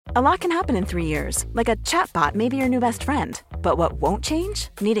A lot can happen in 3 years, like a chatbot may be your new best friend. But what won't change?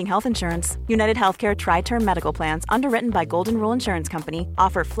 Needing health insurance. United Healthcare Tri-Term Medical Plans, underwritten by Golden Rule Insurance Company,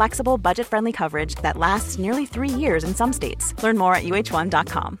 offer flexible, budget-friendly coverage that lasts nearly 3 years in some states. Learn more at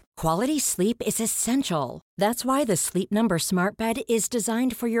uh1.com. Quality sleep is essential. That's why the Sleep Number Smart Bed is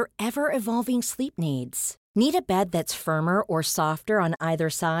designed for your ever-evolving sleep needs. Need a bed that's firmer or softer on either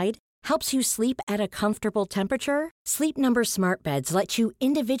side? Helps you sleep at a comfortable temperature? Sleep Number Smart Beds let you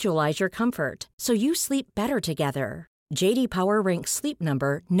individualize your comfort, so you sleep better together. J.D. Power ranks Sleep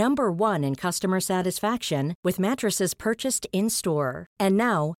Number number 1 in customer satisfaction with mattresses purchased in-store. And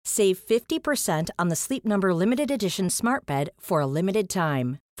now, save 50% on the Sleep Number Limited Edition Smart Bed for a limited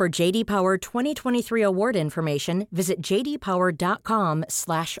time. For J.D. Power 2023 award information, visit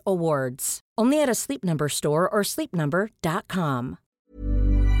jdpower.com/awards. Only at a Sleep Number store or sleepnumber.com.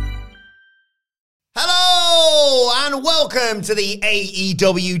 Hello and welcome to the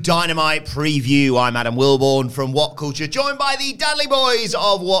AEW Dynamite preview. I'm Adam Wilborn from What Culture, joined by the Dudley Boys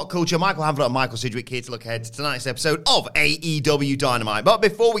of What Culture, Michael Hamflett and Michael Sidgwick, here to look ahead to tonight's episode of AEW Dynamite. But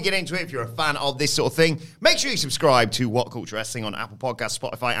before we get into it, if you're a fan of this sort of thing, make sure you subscribe to What Culture Wrestling on Apple Podcasts,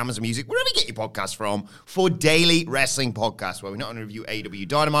 Spotify, Amazon Music, wherever you get your podcasts from, for daily wrestling podcasts, where we not only review AEW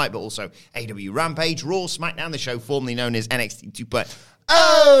Dynamite, but also AEW Rampage, Raw, SmackDown, the show formerly known as NXT 2.0.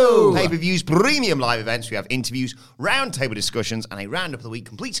 Pay-per-views, premium live events. We have interviews, roundtable discussions, and a roundup of the week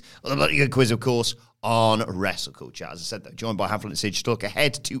complete with a bloody good quiz, of course, on Wrestle Culture. As I said, though, joined by Hamflett and Sidge to look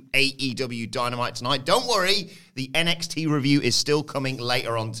ahead to AEW Dynamite tonight. Don't worry, the NXT review is still coming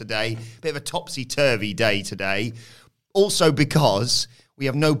later on today. Bit of a topsy-turvy day today. Also because we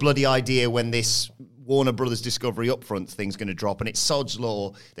have no bloody idea when this Warner Brothers Discovery Upfront thing's going to drop, and it's sod's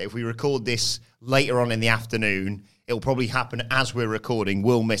law that if we record this later on in the afternoon, it'll probably happen as we're recording.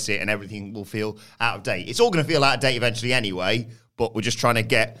 We'll miss it and everything will feel out of date. It's all going to feel out of date eventually anyway, but we're just trying to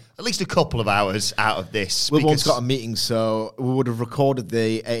get at least a couple of hours out of this. We've got a meeting, so we would have recorded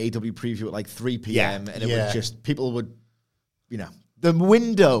the AEW preview at like 3 p.m. and it would just, people would, the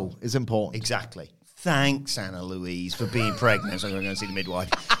window is important. Exactly. Thanks, Anna Louise, for being pregnant. So I'm going to go and see the midwife.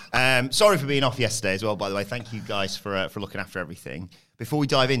 Sorry for being off yesterday as well, by the way. Thank you guys for looking after everything. Before we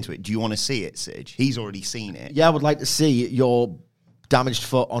dive into it, do you want to see it, Sidge? He's already seen it. Yeah, I would like to see your damaged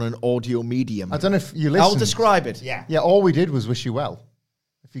foot on an audio medium. I don't know if you listened. I'll describe it. Yeah, all we did was wish you well.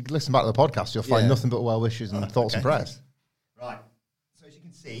 If you listen back to the podcast, you'll find nothing but well wishes and thoughts and prayers. Right. So as you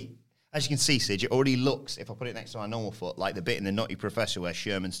can see, Sidge, it already looks, if I put it next to my normal foot, like the bit in the Nutty Professor where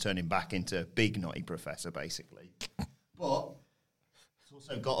Sherman's turning back into Big Nutty Professor, basically. But it's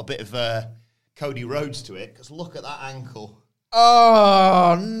also got a bit of Cody Rhodes to it, because look at that ankle.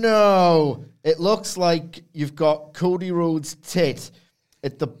 Oh, no. It looks like you've got Cody Rhodes' tit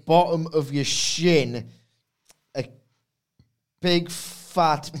at the bottom of your shin. A big,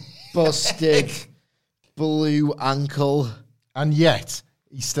 fat, busted blue ankle. And yet,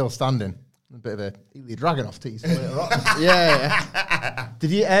 he's still standing. A bit of a Ilya Dragunov tease. Yeah.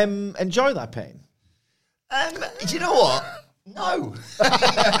 Did you enjoy that pain? Do you know what? No.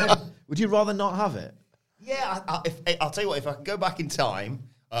 Would you rather not have it? Yeah, I'll tell you what, if I can go back in time,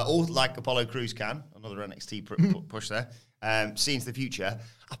 or like Apollo Crews can, another NXT push there, see into the future,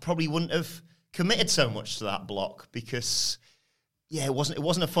 I probably wouldn't have committed so much to that block because, it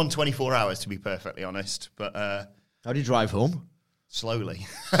wasn't a fun 24 hours, to be perfectly honest. But how do you drive home? Slowly.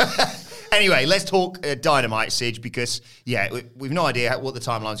 Anyway, let's talk Dynamite, Sidge, because, we've no idea what the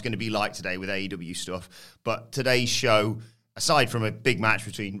timeline's going to be like today with AEW stuff, but today's show, aside from a big match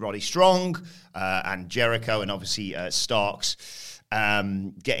between Roddy Strong and Jericho and obviously Starks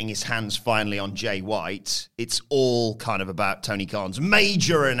getting his hands finally on Jay White, it's all kind of about Tony Khan's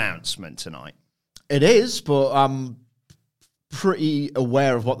major announcement tonight. It is, but I'm pretty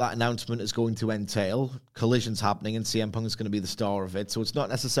aware of what that announcement is going to entail. Collision's happening and CM Punk is going to be the star of it, so it's not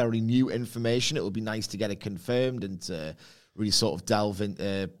necessarily new information. It would be nice to get it confirmed and to really sort of delve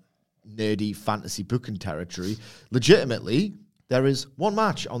into nerdy fantasy booking territory. Legitimately, there is one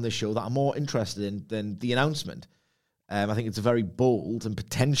match on this show that I'm more interested in than the announcement. I think it's a very bold and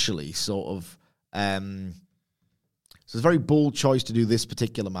potentially sort of so it's a very bold choice to do this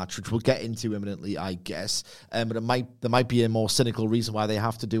particular match, which we'll get into imminently, I guess. But there might be a more cynical reason why they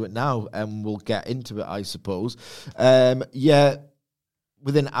have to do it now, and we'll get into it, I suppose.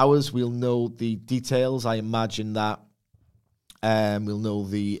 Within hours we'll know the details. I imagine that we'll know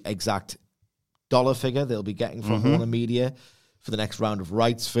the exact dollar figure they'll be getting from Warner Media for the next round of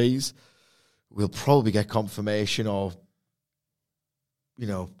rights fees. We'll probably get confirmation or,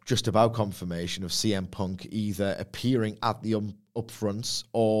 just about confirmation of CM Punk either appearing at the upfronts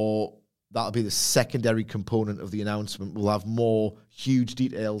or That'll be the secondary component of the announcement. We'll have more huge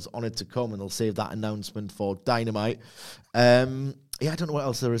details on it to come, and they'll save that announcement for Dynamite. I don't know what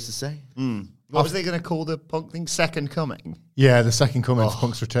else there is to say. What was they going to call the Punk thing? Second Coming? Yeah, the second coming of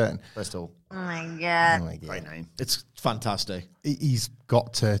Punk's return. First of all. Oh my God. Great name. It's fantastic. He's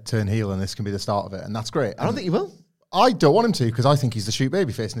got to turn heel, and this can be the start of it, and that's great. I don't think he will. I don't want him to, because I think he's the shoot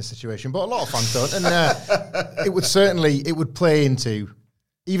babyface in this situation, but a lot of fans don't. And it would play into,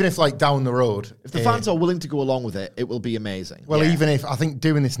 even if like down the road, if the fans are willing to go along with it, it will be amazing. Well, even if, I think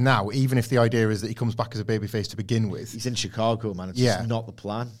doing this now, even if the idea is that he comes back as a babyface to begin with. He's in Chicago, man. It's just not the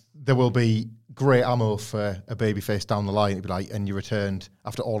plan. There will be great ammo for a babyface down the line. It'd be like, and you returned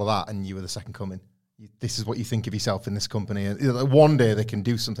after all of that, and you were the second coming. This is what you think of yourself in this company. And one day they can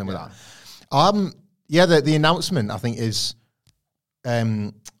do something with that. The announcement, I think, is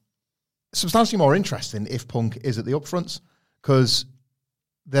substantially more interesting if Punk is at the upfronts, because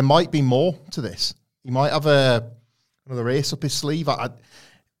there might be more to this. He might have another ace up his sleeve.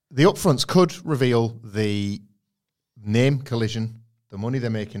 The upfronts could reveal the name Collision, the money they're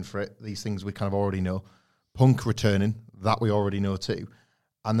making for it, these things we kind of already know. Punk returning, that we already know too.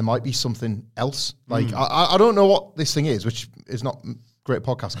 And there might be something else. Like, I don't know what this thing is, which is not great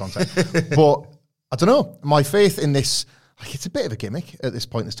podcast content, but I don't know. My faith in this, like, it's a bit of a gimmick at this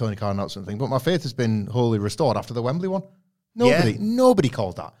point, this Tony Khan announcement thing, but my faith has been wholly restored after the Wembley one. Nobody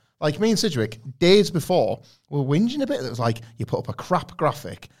called that. Like, me and Sidgwick, days before, were whinging a bit. It was like, you put up a crap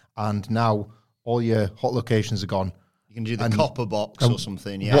graphic, and now all your hot locations are gone. You can do the copper box or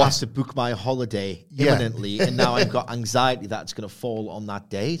something, yeah. Wants to book my holiday imminently, and now I've got anxiety that it's going to fall on that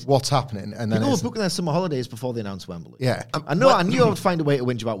date. What's happening? And then people were booking their summer holidays before they announced Wembley. Yeah. I knew I would find a way to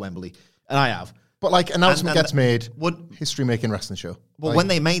whinge about Wembley, and I have. But, like, announcement gets made, history-making wrestling show. Well, when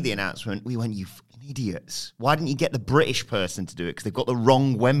they made the announcement, we went, you fucking idiots. Why didn't you get the British person to do it? Because they've got the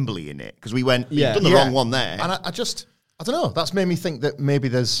wrong Wembley in it. Because we went, you've done the wrong one there. And I don't know. That's made me think that maybe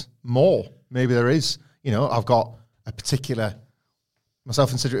there's more. Maybe there is. You know, I've got a particular...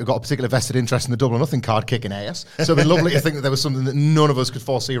 Myself and Cedric have got a particular vested interest in the Double or Nothing card kicking ass. So it'd be lovely to think that there was something that none of us could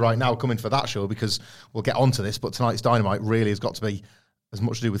foresee right now coming for that show, because we'll get onto this, but tonight's Dynamite really has got to be as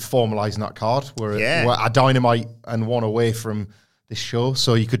much to do with formalising that card. We're a Dynamite and one away from this show,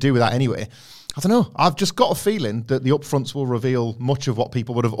 so you could do with that anyway. I don't know. I've just got a feeling that the upfronts will reveal much of what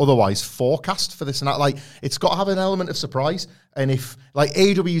people would have otherwise forecast for this and that. Like, it's got to have an element of surprise. And if, like,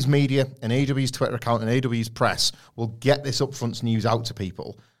 AEW's media and AEW's Twitter account and AEW's press will get this upfronts news out to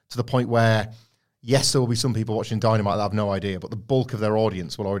people to the point where, yes, there will be some people watching Dynamite that have no idea, but the bulk of their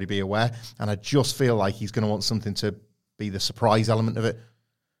audience will already be aware. And I just feel like he's going to want something to be the surprise element of it.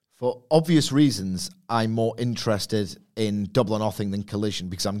 For obvious reasons, I'm more interested in Double or Nothing than Collision,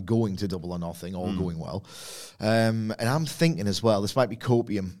 because I'm going to Double or Nothing, all going well. And I'm thinking as well, this might be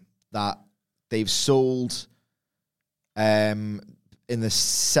copium, that they've sold in the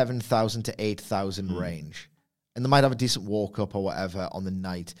 7,000 to 8,000 range. And they might have a decent walk-up or whatever on the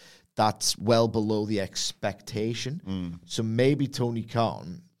night. That's well below the expectation. So maybe Tony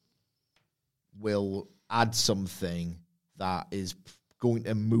Khan will add something that is going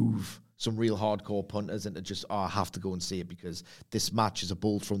to move some real hardcore punters into just, I have to go and see it because this match is a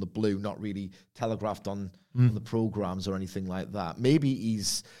bolt from the blue, not really telegraphed on the programs or anything like that. Maybe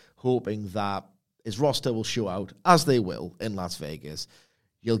he's hoping that his roster will show out, as they will in Las Vegas.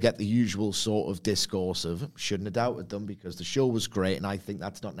 You'll get the usual sort of discourse of, shouldn't have doubted them because the show was great, and I think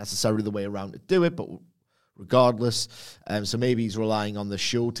that's not necessarily the way around to do it, but regardless. So maybe he's relying on the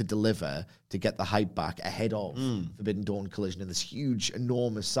show to deliver to get the hype back ahead of Forbidden Dawn Collision in this huge,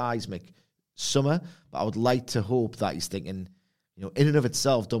 enormous, seismic summer. But I would like to hope that he's thinking, you know, in and of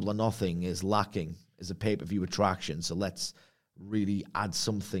itself, Double or Nothing is lacking as a pay-per-view attraction. So let's really add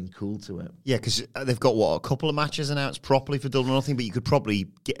something cool to it. Yeah, because they've got, a couple of matches announced properly for Double or Nothing, but you could probably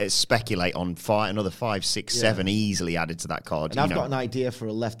speculate on another 5, 6, 7 easily added to that card. And I've got an idea for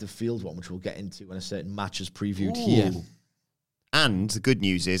a left of field one, which we'll get into when a certain match is previewed here. And the good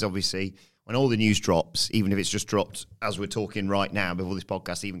news is, obviously, when all the news drops, even if it's just dropped as we're talking right now, before this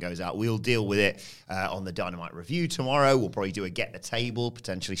podcast even goes out, we'll deal with it on the Dynamite review tomorrow. We'll probably do a Get the Table,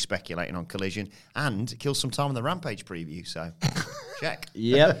 potentially speculating on Collision, and kill some time on the Rampage preview. So, check.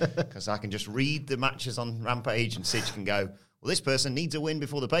 Yep. Because I can just read the matches on Rampage, and Sidge can go, well, this person needs a win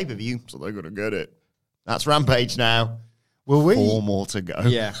before the pay-per-view, so they're going to get it. That's Rampage now. Will we? 4 more to go.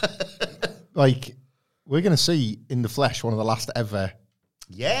 Yeah. Like, we're going to see in the flesh one of the last ever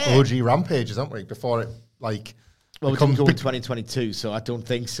OG Rampages, aren't we? Before it, like... Well, we didn't go in 2022, so I don't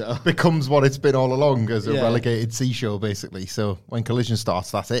think so. Becomes what it's been all along as a relegated C show, basically. So when Collision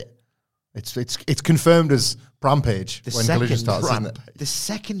starts, that's it. It's confirmed as Rampage when Collision starts, isn't it? The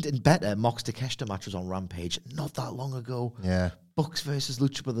second and better Mox Takeshita match was on Rampage not that long ago. Yeah. Bucks versus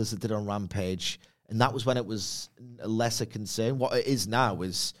Lucha Brothers that did on Rampage, and that was when it was a lesser concern. What it is now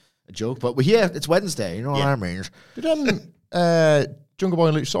is a joke, but we're here. It's Wednesday, you know what I mean? Did Jungle Boy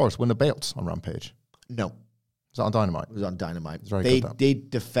and Luchasaurus win the belts on Rampage? No. Was that on Dynamite? It was on Dynamite. They did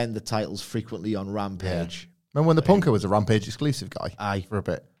defend the titles frequently on Rampage. Yeah. Remember when the Punker was a Rampage exclusive guy? Aye. For a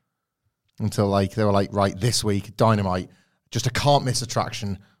bit. Until they were like, right, this week, Dynamite, just a can't miss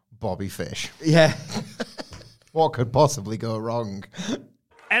attraction, Bobby Fish. Yeah. What could possibly go wrong?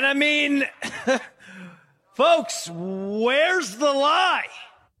 And I mean, folks, where's the lie?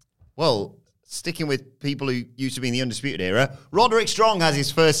 Well, sticking with people who used to be in the Undisputed Era, Roderick Strong has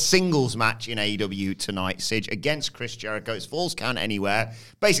his first singles match in AEW tonight, Sige, against Chris Jericho. It's Falls Count Anywhere.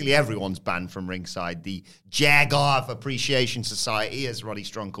 Basically, everyone's banned from ringside. The Jagoff Appreciation Society, as Roddy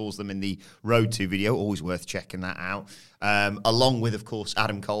Strong calls them in the Road to video. Always worth checking that out. Along with, of course,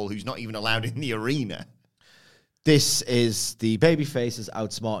 Adam Cole, who's not even allowed in the arena. This is the babyfaces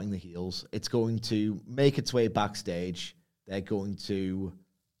outsmarting the heels. It's going to make its way backstage. They're going to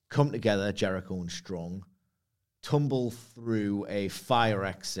come together, Jericho and Strong, tumble through a fire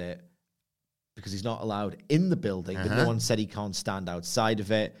exit because he's not allowed in the building, but no one said he can't stand outside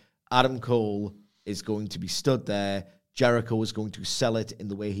of it. Adam Cole is going to be stood there. Jericho is going to sell it in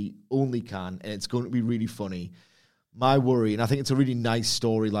the way he only can, and it's going to be really funny. My worry, and I think it's a really nice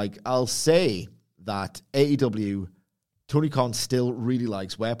story, like I'll say that AEW, Tony Khan still really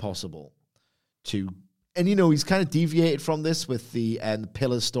likes, where possible, to... And, you know, he's kind of deviated from this with the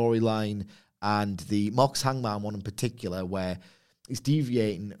Pillar storyline and the Mox Hangman one in particular, where he's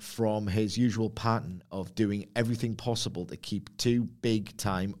deviating from his usual pattern of doing everything possible to keep two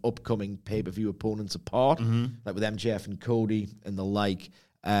big-time upcoming pay-per-view opponents apart, like with MJF and Cody and the like.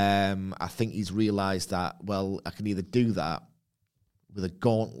 I think he's realized that, well, I can either do that with a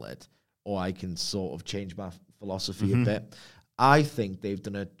gauntlet or I can sort of change my philosophy a bit. I think they've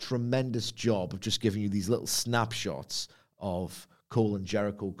done a tremendous job of just giving you these little snapshots of Cole and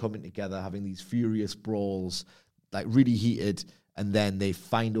Jericho coming together, having these furious brawls, like really heated, and then they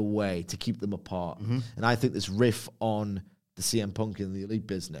find a way to keep them apart. And I think this riff on the CM Punk and the Elite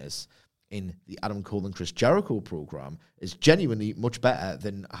business in the Adam Cole and Chris Jericho program is genuinely much better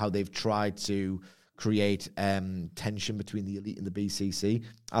than how they've tried to create tension between the Elite and the BCC.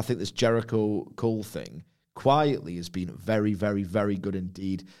 I think this Jericho-Cole thing quietly has been very, very, very good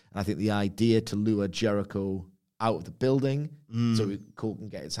indeed. And I think the idea to lure Jericho out of the building so Cole can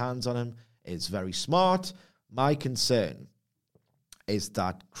get his hands on him is very smart. My concern is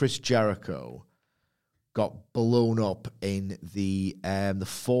that Chris Jericho got blown up in the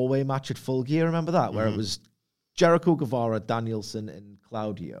four-way match at Full Gear. Remember that? Where it was Jericho, Guevara, Danielson, and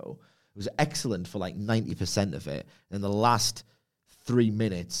Claudio. It was excellent for like 90% of it. And the last 3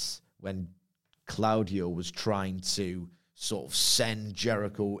 minutes when Claudio was trying to sort of send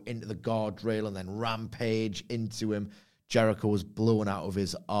Jericho into the guardrail and then rampage into him, Jericho was blown out of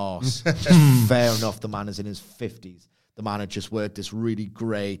his arse. Fair enough, the man is in his 50s. The man had just worked this really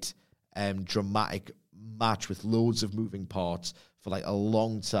great, dramatic match with loads of moving parts for like a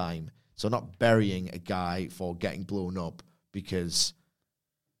long time. So not burying a guy for getting blown up, because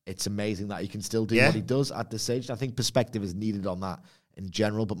it's amazing that he can still do what he does at this age. I think perspective is needed on that in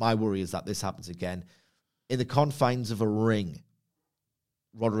general, but my worry is that this happens again. In the confines of a ring,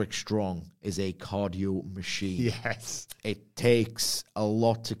 Roderick Strong is a cardio machine. Yes. It takes a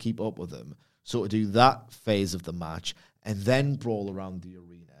lot to keep up with him. So to do that phase of the match and then brawl around the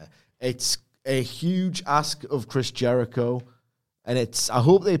arena, it's a huge ask of Chris Jericho, and I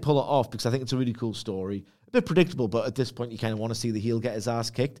hope they pull it off, because I think it's a really cool story. A bit predictable, but at this point you kind of want to see the heel get his ass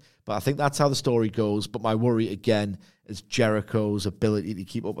kicked. But I think that's how the story goes. But my worry, again, is Jericho's ability to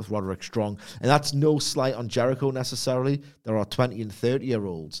keep up with Roderick Strong. And that's no slight on Jericho necessarily. There are 20 and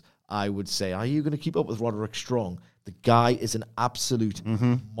 30-year-olds, I would say, are you going to keep up with Roderick Strong? The guy is an absolute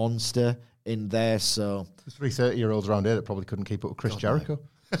monster in there. So There's 3 30-year-olds around here that probably couldn't keep up with Chris Jericho.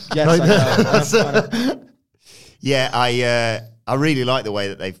 Yes, I know. Yeah, I really like the way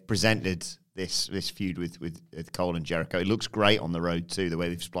that they've presented this feud with Cole and Jericho. It looks great on the road too, the way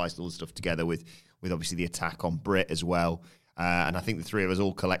they've spliced all the stuff together with obviously the attack on Britt as well. And I think the three of us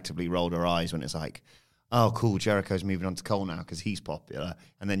all collectively rolled our eyes when it's like, oh, cool, Jericho's moving on to Cole now because he's popular.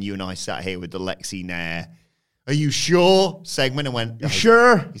 And then you and I sat here with the Lexi Nair, are you sure segment, and went, you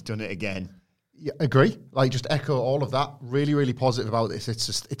sure? He's done it again. Yeah, agree. Like, just echo all of that. Really, really positive about this.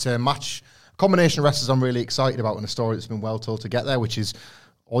 It's a match, combination of wrestlers I'm really excited about, and a story that's been well told to get there, which is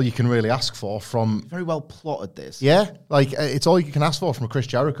all you can really ask for from... Very well plotted, this. Yeah, like, it's all you can ask for from a Chris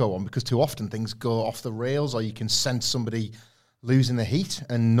Jericho one, because too often things go off the rails, or you can sense somebody losing the heat,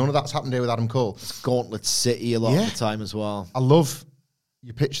 and none of that's happened here with Adam Cole. Gauntlet City a lot of the time as well. I love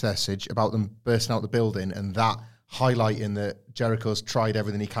your pitch there, Sidge, about them bursting out the building, and that highlighting that Jericho's tried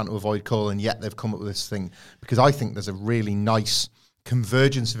everything he can to avoid Cole, and yet they've come up with this thing, because I think there's a really nice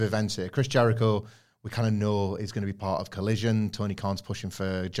convergence of events here. Chris Jericho, we kind of know is going to be part of Collision. Tony Khan's pushing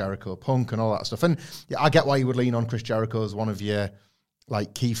for Jericho Punk and all that stuff. And yeah, I get why you would lean on Chris Jericho as one of your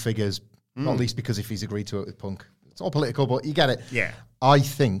like key figures, not least because if he's agreed to it with Punk. It's all political, but you get it. Yeah. I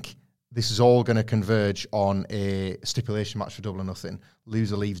think this is all going to converge on a stipulation match for Double or Nothing.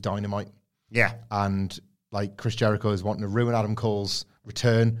 Loser leaves Dynamite. Yeah. And like Chris Jericho is wanting to ruin Adam Cole's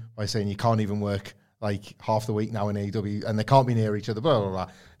return by saying you can't even work like half the week now in AEW and they can't be near each other, blah, blah, blah.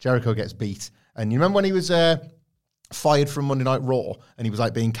 Jericho gets beat. And you remember when he was fired from Monday Night Raw and he was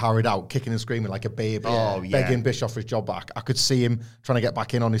like being carried out, kicking and screaming like a baby, begging Bischoff for his job back? I could see him trying to get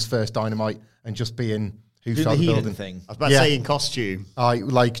back in on his first Dynamite and just being hoofed out the building. Thing. I was about to say in costume.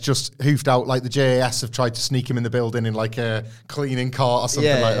 Like just hoofed out, like the JAS have tried to sneak him in the building in like a cleaning cart or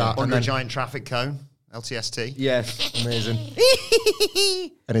something like that. Under a giant traffic cone, LTST. Yeah. Amazing.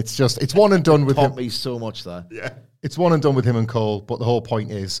 And it's one and done with him. Taught me so much there. Yeah. It's one and done with him and Cole, but the whole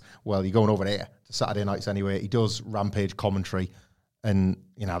point is, well, you're going over there to Saturday nights anyway. He does Rampage commentary, and,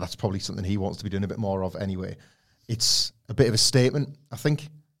 you know, that's probably something he wants to be doing a bit more of anyway. It's a bit of a statement, I think,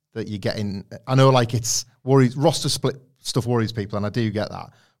 that you're getting. I know, like, it's worries, roster split stuff worries people, and I do get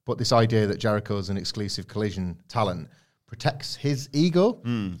that, but this idea that Jericho's an exclusive Collision talent protects his ego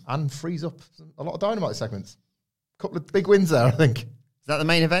and frees up a lot of Dynamite segments. A couple of big wins there, I think. Is that the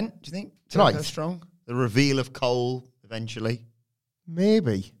main event, do you think? Tonight? Jericho Strong? The reveal of Cole eventually?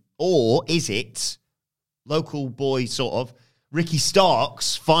 Maybe. Or is it local boy sort of Ricky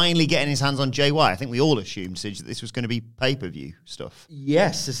Starks finally getting his hands on Jay White? I think we all assumed, Sidge, that this was going to be pay-per-view stuff.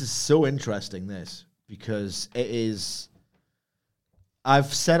 Yes, this is so interesting, this, because it is...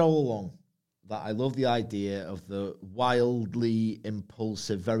 I've said all along that I love the idea of the wildly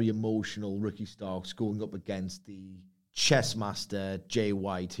impulsive, very emotional Ricky Starks going up against the chess master Jay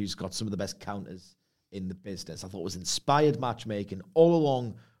White, who's got some of the best counters in the business. I thought it was inspired matchmaking all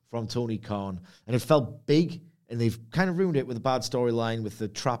along from Tony Khan, and it felt big, and they've kind of ruined it with a bad storyline with the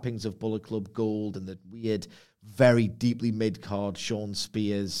trappings of Bullet Club Gold and the weird, very deeply mid-card Sean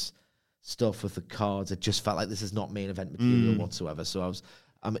Spears stuff with the cards. It just felt like this is not main event material whatsoever. So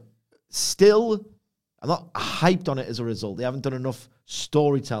I'm not hyped on it as a result. They haven't done enough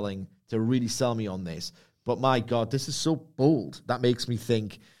storytelling to really sell me on this. But my God, this is so bold. That makes me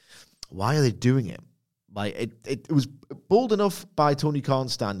think, why are they doing it? Like it was bold enough by Tony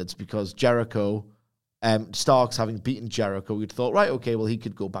Khan's standards because Jericho, Starks having beaten Jericho, you'd thought, right, okay, well, he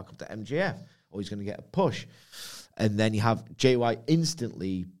could go back up to MJF or he's going to get a push. And then you have Jay White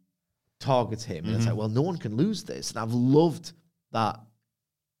instantly targets him. And it's like, well, no one can lose this. And I've loved that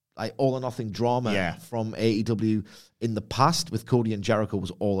like all or nothing drama from AEW in the past with Cody and Jericho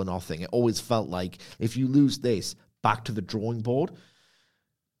was all or nothing. It always felt like if you lose this, back to the drawing board.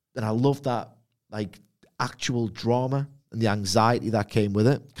 And I love that like actual drama and the anxiety that came with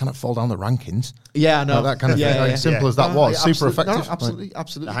it. Cannot fall down the rankings. Yeah, I know. That kind of thing. Like, simple as that was. Super effective. No,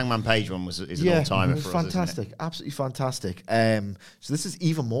 absolutely. The Hangman Page one is an all-timer for us, fantastic. isn't it? Absolutely fantastic. So this is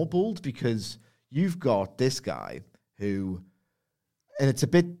even more bold because you've got this guy who, and it's a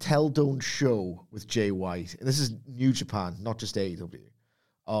bit tell don't show with Jay White, and this is New Japan, not just AEW,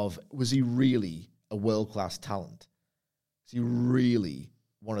 of was he really a world-class talent? Is he really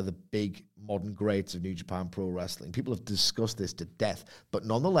one of the big modern greats of New Japan Pro Wrestling? People have discussed this to death, but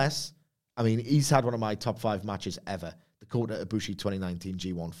nonetheless, I mean, he's had one of my top 5 matches ever, the Kota Ibushi 2019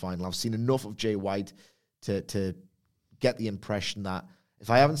 G1 final. I've seen enough of Jay White to get the impression that if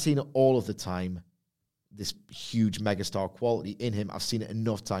I haven't seen it all of the time, this huge megastar quality in him, I've seen it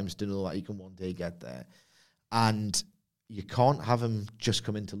enough times to know that he can one day get there. And you can't have him just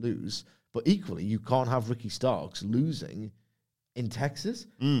come in to lose, but equally, you can't have Ricky Starks losing in Texas.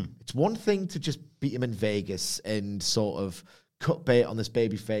 It's one thing to just beat him in Vegas and sort of cut bait on this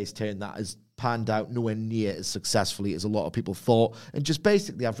babyface turn that has panned out nowhere near as successfully as a lot of people thought, and just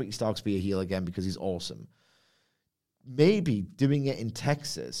basically have Ricky Starks be a heel again because he's awesome. Maybe doing it in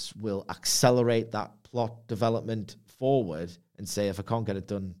Texas will accelerate that plot development forward and say, if I can't get it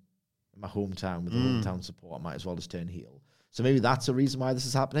done in my hometown with the hometown support, I might as well just turn heel. So maybe that's a reason why this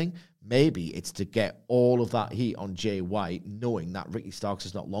is happening. Maybe it's to get all of that heat on Jay White, knowing that Ricky Starks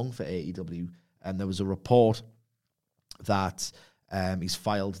is not long for AEW. And there was a report that he's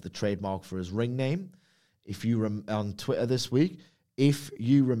filed the trademark for his ring name. If you on Twitter this week, if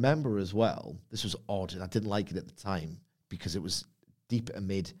you remember as well, this was odd, and I didn't like it at the time because it was deep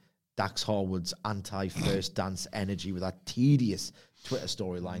amid Dax Harwood's anti-first dance energy with that tedious Twitter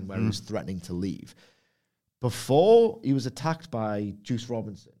storyline where he was threatening to leave. Before he was attacked by Juice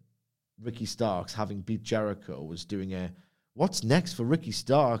Robinson, Ricky Starks, having beat Jericho, was doing a, what's next for Ricky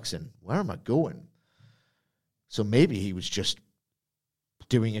Starks and where am I going? So maybe he was just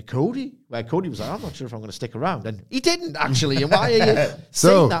doing a Cody, where Cody was like, I'm not sure if I'm going to stick around. And he didn't, actually. And why are you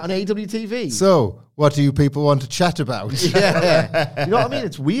saying that on AEW TV? So, what do you people want to chat about? Yeah. You know what I mean?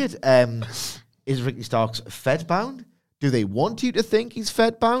 It's weird. Is Ricky Starks Fed-bound? Do they want you to think he's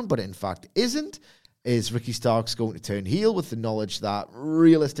Fed-bound, but in fact isn't? Is Ricky Starks going to turn heel with the knowledge that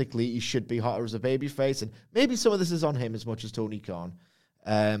realistically he should be hotter as a babyface? And maybe some of this is on him as much as Tony Khan.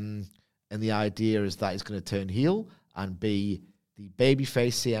 And the idea is that he's going to turn heel and be the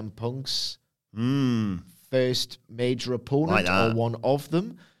babyface CM Punk's first major opponent, or one of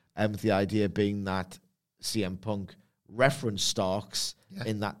them. With the idea being that CM Punk referenced Starks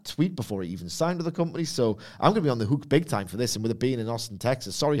in that tweet before he even signed to the company. So I'm going to be on the hook big time for this. And with it being in Austin,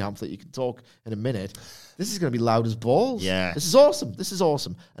 Texas, sorry, Hamlet, you can talk in a minute. This is going to be loud as balls. Yeah. This is awesome. This is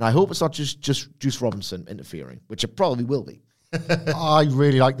awesome. And I hope it's not just Juice Robinson interfering, which it probably will be. I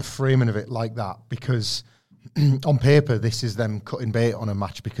really like the framing of it like that because on paper, this is them cutting bait on a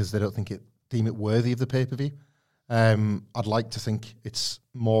match because they don't deem it worthy of the pay-per-view. I'd like to think it's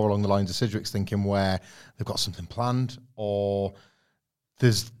more along the lines of Sidgwick's thinking where they've got something planned or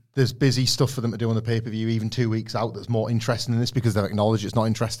there's busy stuff for them to do on the pay-per-view even 2 weeks out that's more interesting than this because they've acknowledged it's not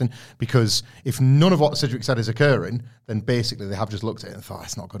interesting. Because if none of what Sidgwick said is occurring, then basically they have just looked at it and thought,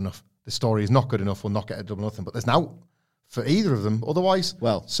 it's not good enough. The story is not good enough. We'll not get a double nothing. But there's now for either of them otherwise.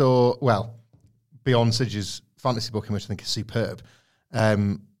 Beyond Sidge's fantasy booking, which I think is superb.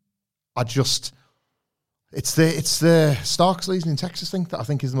 It's the Starks losing in Texas thing that I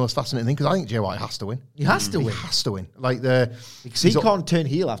think is the most fascinating thing because I think Jay White has to win. He has to win. He has to win. Because he can't turn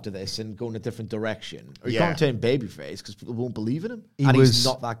heel after this and go in a different direction. Or he can't turn babyface because people won't believe in him. He's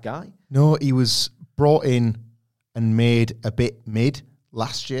not that guy. No, he was brought in and made a bit mid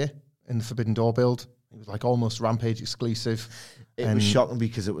last year in the Forbidden Door build. He was like almost Rampage exclusive. It was shocking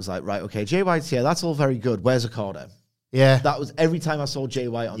because it was like, right, okay, Jay White's here. That's all very good. Where's Okada? Yeah. That was every time I saw Jay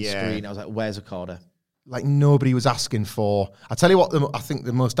White on screen, I was like, where's Okada? Like nobody was asking for. I tell you what, I think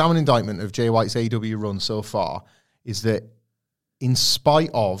the most damning indictment of Jay White's AEW run so far is that, in spite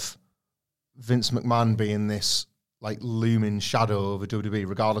of Vince McMahon being this like looming shadow over WWE,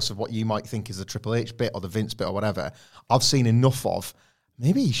 regardless of what you might think is the Triple H bit or the Vince bit or whatever, I've seen enough of.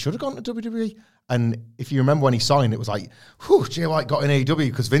 Maybe he should have gone to WWE. And if you remember when he signed, it was like, whew, Jay White got in AEW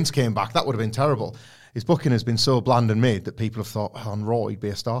because Vince came back. That would have been terrible. His booking has been so bland and mid that people have thought, on Raw, he'd be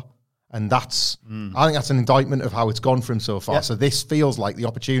a star. And that's, I think that's an indictment of how it's gone for him so far. Yeah. So this feels like the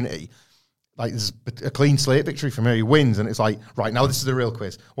opportunity. Like there's a clean slate victory from here. He wins, and it's like, right, now this is the real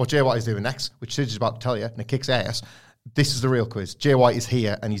quiz. What Jay White is doing next, which Sidge is about to tell you, and it kicks ass. This is the real quiz. Jay White is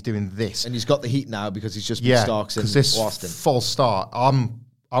here, and he's doing this. And he's got the heat now because he's just been Starks in Austin. False start.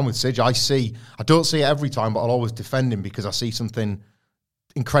 I'm with Sidge. I don't see it every time, but I'll always defend him because I see something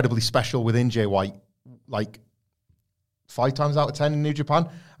incredibly special within Jay White, like 5 times out of 10 in New Japan,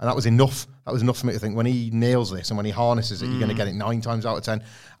 and that was enough. That was enough for me to think when he nails this and when he harnesses it, you're going to get it 9 times out of 10.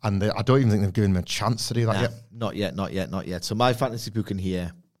 And I don't even think they've given him a chance to do that yet. Not yet. So my fantasy booking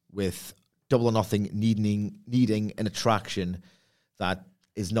here with Double or Nothing needing an attraction that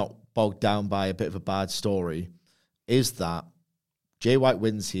is not bogged down by a bit of a bad story is that Jay White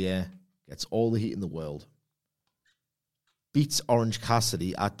wins here, gets all the heat in the world, beats Orange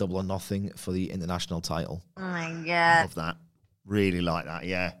Cassidy at Double or Nothing for the international title. Oh my God. Love that. Really like that,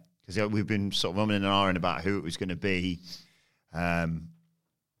 yeah. Because we've been sort of umming and ahhing about who it was going to be.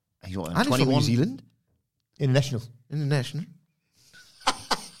 He's what, 21? From New Zealand? International.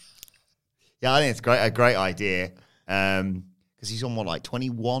 Yeah, I think it's a great idea. Because he's on,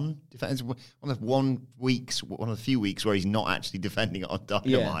 21 defense? One of the few weeks where he's not actually defending it on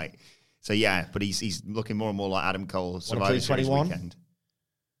Dynamite. Yeah. So, yeah, but he's looking more and more like Adam Cole Survivor Series weekend.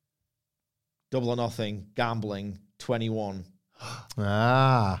 Double or Nothing, gambling, 21.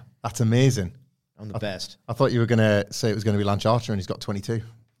 That's amazing. I'm the best. I thought you were going to say it was going to be Lance Archer and he's got 22.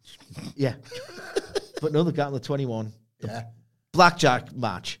 Yeah. But no, they've got the 21. Yeah. Blackjack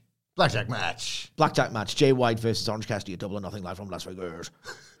match. Blackjack match. Jay White versus Orange Cassidy at Double or Nothing live from Las Vegas.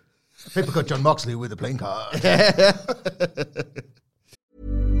 People got John Moxley with a playing card.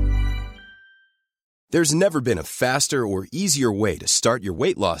 There's never been a faster or easier way to start your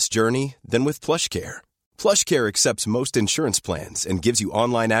weight loss journey than with PlushCare. PlushCare accepts most insurance plans and gives you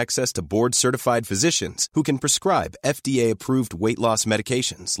online access to board-certified physicians who can prescribe FDA-approved weight loss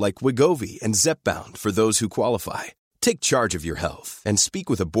medications like Wegovy and Zepbound for those who qualify. Take charge of your health and speak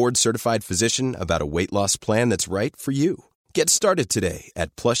with a board-certified physician about a weight loss plan that's right for you. Get started today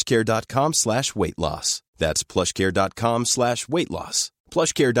at plushcare.com/weight loss. That's plushcare.com/weight loss.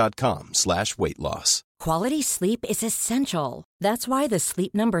 plushcare.com/weight loss. Quality sleep is essential. That's why the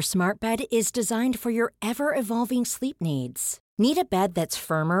Sleep Number Smart Bed is designed for your ever-evolving sleep needs. Need a bed that's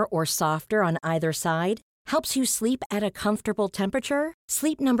firmer or softer on either side? Helps you sleep at a comfortable temperature?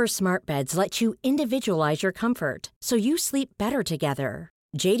 Sleep Number Smart Beds let you individualize your comfort, so you sleep better together.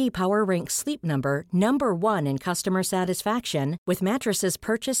 J.D. Power ranks Sleep Number number 1 in customer satisfaction with mattresses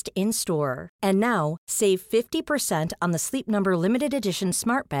purchased in-store. And now, save 50% on the Sleep Number Limited Edition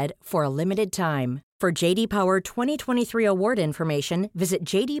Smart Bed for a limited time. For J.D. Power 2023 award information, visit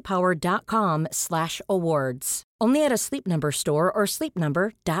jdpower.com/awards. Only at a Sleep Number store or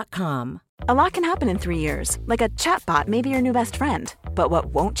sleepnumber.com. A lot can happen in 3 years, like a chatbot may be your new best friend. But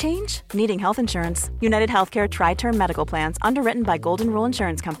what won't change? Needing health insurance. United Healthcare Tri-Term Medical Plans, underwritten by Golden Rule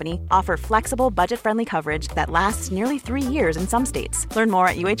Insurance Company, offer flexible, budget-friendly coverage that lasts nearly 3 years in some states. Learn more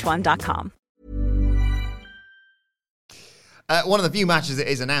at uh1.com. One of the few matches that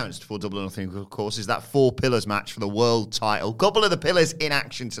is announced for Double or Nothing, of course, is that 4 Pillars match for the world title. Couple of the Pillars in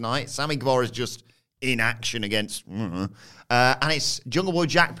action tonight. Sammy Guevara's just in action against... and it's Jungle Boy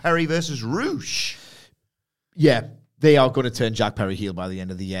Jack Perry versus Roosh. Yeah, they are going to turn Jack Perry heel by the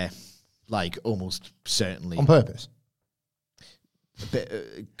end of the year. Like, almost certainly. On purpose? A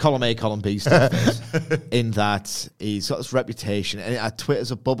bit, column A, column B stuff is, in that he's got this reputation. And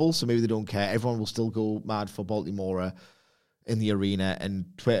Twitter's a bubble, so maybe they don't care. Everyone will still go mad for Baltimore in the arena, and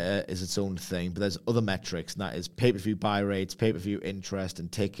Twitter is its own thing. But there's other metrics, and that is pay-per-view buy rates, pay-per-view interest,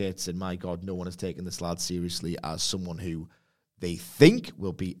 and tickets. And my God, no one has taken this lad seriously as someone who they think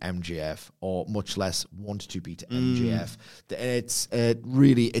will beat MJF, or much less want to beat MJF. It's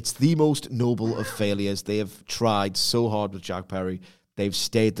really, it's the most noble of failures. They have tried so hard with Jack Perry. They've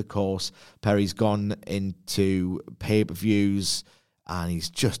stayed the course. Perry's gone into pay-per-views, and he's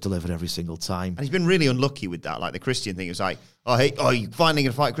just delivered every single time. And he's been really unlucky with that. Like the Christian thing, it was like, you finally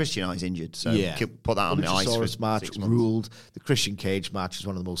going to fight Christian? Oh, he's injured. So put that on the ice for 6 months. Ruled. The Christian Cage match is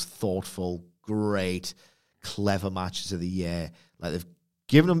one of the most thoughtful, great, clever matches of the year. Like, they've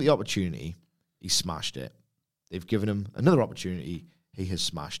given him the opportunity, he smashed it. They've given him another opportunity, he has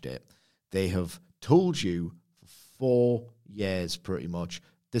smashed it. They have told you for 4 years, pretty much,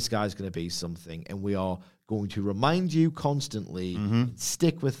 this guy's going to be something, and we are going to remind you constantly,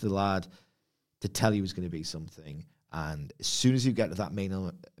 stick with the lad, to tell you he's going to be something. And as soon as you get to that main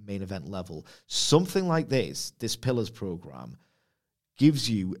event level, something like this Pillars program, gives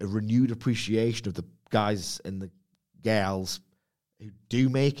you a renewed appreciation of the guys and the gals who do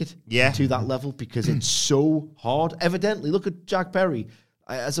make it to that level, because it's so hard. Evidently, look at Jack Perry.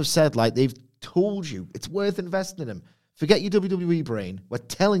 As I've said, like, they've told you it's worth investing in him. Forget your WWE brain. We're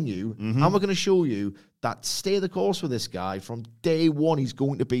telling you, and we're going to show you that stay the course with this guy. From day one, he's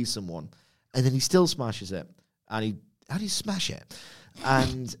going to be someone. And then he still smashes it. And how do you smash it?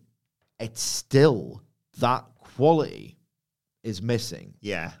 And it's still, that quality is missing.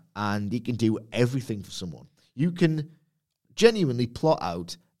 Yeah. And he can do everything for someone. You can genuinely plot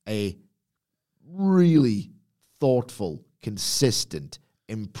out a really thoughtful, consistent,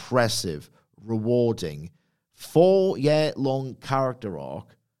 impressive, rewarding, 4-year-long character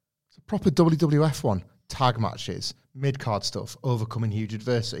arc. It's a proper WWF one. Tag matches, mid-card stuff, overcoming huge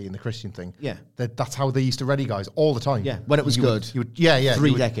adversity in the Christian thing. Yeah. That's how they used to ready guys all the time. Yeah, when it was good. 3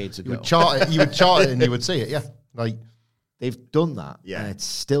 decades ago. You would chart it and you would see it, yeah. Like, they've done that, yeah, and it's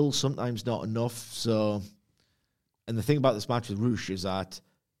still sometimes not enough. So, and the thing about this match with Roosh is that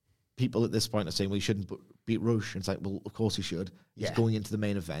people at this point are saying, well, he shouldn't beat Roosh. And it's like, well, of course he should. He's going into the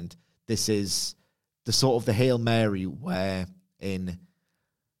main event. This is the sort of the Hail Mary where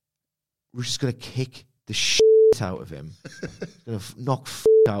Roosh is going to kick the shit out of him. Going to knock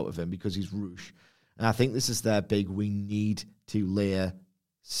out of him because he's Roosh. And I think this is their big, we need to layer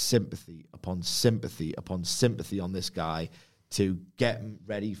sympathy upon sympathy upon sympathy on this guy to get him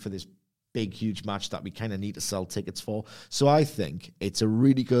ready for this big, huge match that we kind of need to sell tickets for. So I think it's a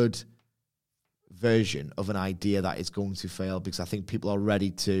really good version of an idea that is going to fail, because I think people are ready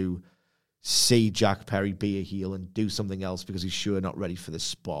to see Jack Perry be a heel and do something else because he's sure not ready for this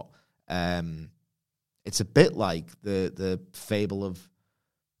spot. It's a bit like the fable of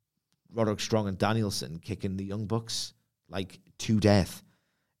Roderick Strong and Danielson kicking the Young Bucks like to death.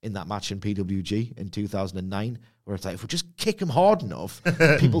 in that match in PWG in 2009, where it's like, if we just kick him hard enough,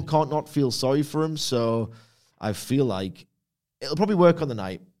 people can't not feel sorry for him. So I feel like it'll probably work on the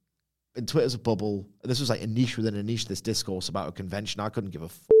night. And Twitter's a bubble. This was like a niche within a niche, this discourse about a convention. I couldn't give a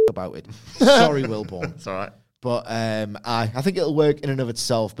about it. Sorry, Wilborn. It's all right. But I think it'll work in and of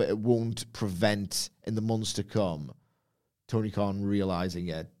itself, but it won't prevent, in the months to come, Tony Khan realizing,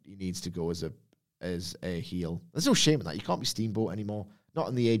 he needs to go as a heel. There's no shame in that. You can't be Steamboat anymore. Not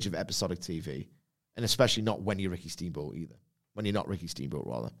in the age of episodic TV. And especially not when you're Ricky Steamboat either. When you're not Ricky Steamboat,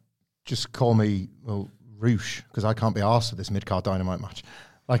 rather. Just call me, Roosh, because I can't be arsed with this mid-card Dynamite match.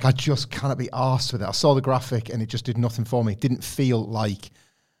 Like, I just cannot be arsed with it. I saw the graphic and it just did nothing for me. It didn't feel like...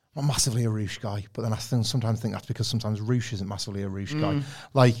 I'm massively a Roosh guy, but then I sometimes think that's because sometimes Roosh isn't massively a Roosh guy.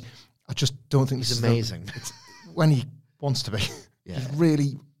 Like, I just don't think he's amazing. It's when he wants to be. Yeah. He's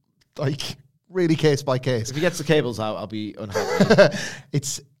really, really case by case. If he gets the cables out, I'll be unhappy.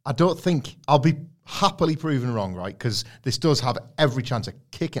 I don't think I'll be happily proven wrong, right? Because this does have every chance of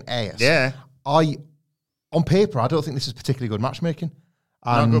kicking ass. Yeah. On paper, I don't think this is particularly good matchmaking.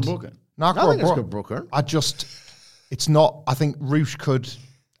 Not good booking. I think it's good booking. It's not. I think Roosh could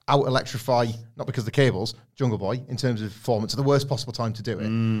out-electrify, not because of the cables, Jungle Boy, in terms of performance, at the worst possible time to do it,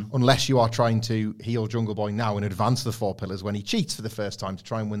 unless you are trying to heel Jungle Boy now in advance of the Four Pillars when he cheats for the first time to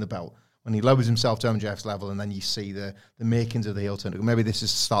try and win the belt, when he lowers himself to MJF's level, and then you see the makings of the heel turn. Maybe this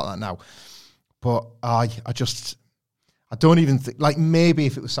is to start that now. But I don't even think, like, maybe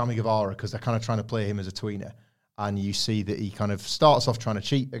if it was Sammy Guevara, because they're kind of trying to play him as a tweener, and you see that he kind of starts off trying to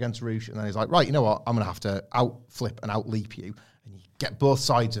cheat against Roosh, and then he's like, right, you know what, I'm going to have to out-flip and out-leap you. And you get both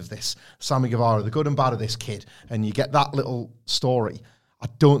sides of this. Sammy Guevara, the good and bad of this kid. And you get that little story. I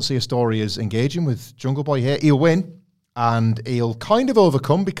don't see a story as engaging with Jungle Boy here. He'll win, and he'll kind of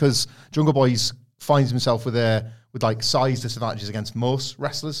overcome, because Jungle Boy finds himself with like size disadvantages against most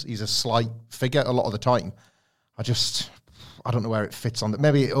wrestlers. He's a slight figure a lot of the time. I don't know where it fits on that.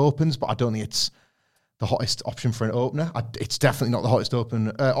 Maybe it opens, but I don't think it's the hottest option for an opener. It's definitely not the hottest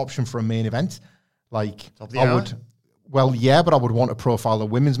option for a main event. Like, I would... Well, yeah, but I would want to profile the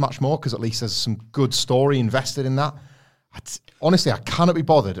women's match more, because at least there's some good story invested in that. Honestly, I cannot be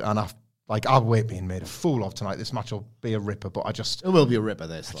bothered, and I've wait being made a fool of tonight. This match will be a ripper, but it will be a ripper.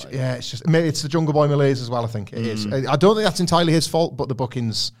 Maybe it's the Jungle Boy malaise as well. I think it is. I don't think that's entirely his fault, but the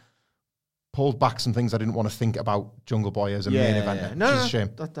bookings pulled back some things I didn't want to think about Jungle Boy as a main event. Yeah. No, a shame.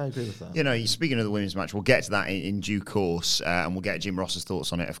 I agree with that. You know, speaking of the women's match, we'll get to that in due course, and we'll get Jim Ross's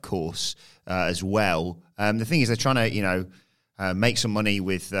thoughts on it, of course, as well. The thing is, they're trying to, make some money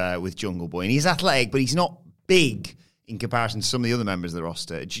with Jungle Boy, and he's athletic, but he's not big in comparison to some of the other members of the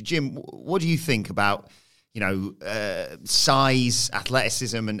roster. Jim, what do you think about, size,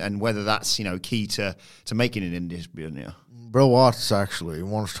 athleticism, and whether that's, key to making it in this business? Bro Watts actually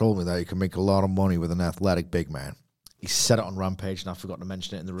once told me that you can make a lot of money with an athletic big man. He said it on Rampage, and I forgot to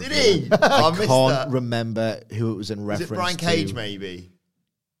mention it in the review. Did he? I can't remember who it was in reference to. Is it Brian Cage, maybe?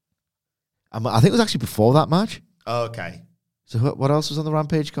 I think it was actually before that match. Oh, okay. So what else was on the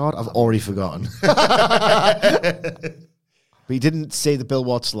Rampage card? I've already forgotten. But he didn't say the Bill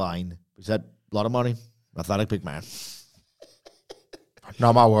Watts line. He said, a lot of money, athletic big man.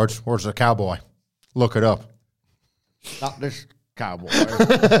 Not my words. Words of the cowboy. Look it up. Not this cowboy.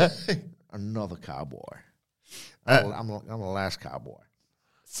 Another cowboy. I'm the last cowboy.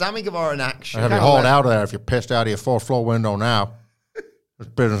 Sammy Guevara in action. I have you hauled out of there if you're pissed out of your fourth floor window now. This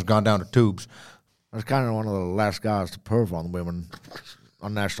business has gone down to tubes. I was kind of one of the last guys to perv on women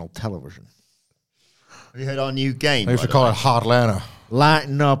on national television. Have you heard our new game? I used to call it Heartlanta.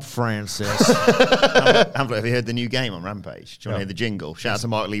 Lighten up, Francis. Have you heard the new game on Rampage? Do you want to hear the jingle? Shout out to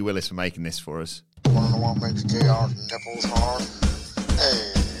Mark Lee Willis for making this for us. One on the one makes JR's nipples hard.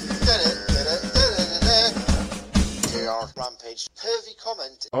 Hey, JR Rampage. Pervy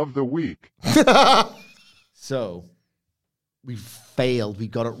comment of the week. So, we failed. We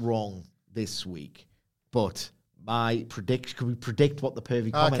got it wrong this week. But could we predict what the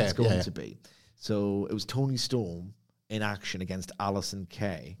pervy comment is going to be? So, it was Tony Storm in action against Allison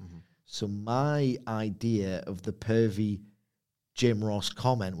Kay. Mm-hmm. So, my idea of the pervy Jim Ross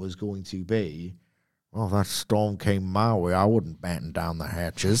comment was going to be, well, if that storm came my way, I wouldn't batten down the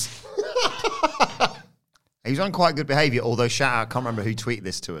hatches. He was on quite good behaviour, although shout out, I can't remember who tweeted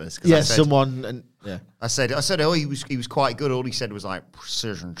this to us. Yeah, someone. I said, oh, he was quite good. All he said was like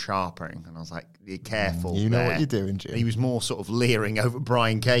precision sharpening, and I was like, be careful. You know what you're doing, Jim. He was more sort of leering over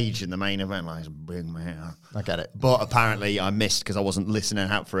Brian Cage in the main event, like, he's a big man. I get it. But apparently I missed, because I wasn't listening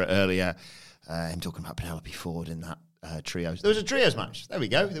out for it earlier, him talking about Penelope Ford in that trios. There was a trios match. There we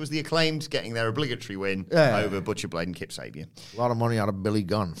go. There was the Acclaimed getting their obligatory win over Butcher Blade and Kip Sabian. A lot of money out of Billy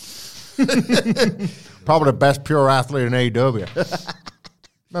Gunn. Probably the best pure athlete in AEW.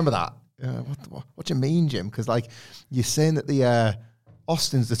 Remember that? What do you mean, Jim? Because like you're saying that the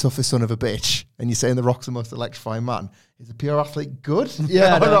Austin's the toughest son of a bitch, and you're saying the Rock's the most electrifying man. Is a pure athlete good?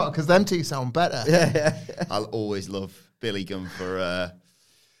 Yeah, no, because them two sound better. Yeah. I'll always love Billy Gunn for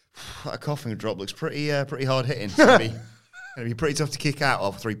a coughing drop. Looks pretty hard hitting. It's gonna be pretty tough to kick out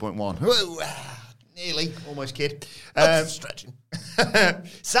of 3.1. Whoa, nearly, almost kid. Stretching.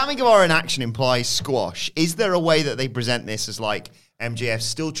 Sammy Guevara in action implies squash. Is there a way that they present this as like MJF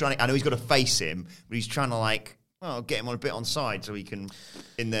still trying to? I know he's got to face him, but he's trying to like. Well, get him on a bit on side so he can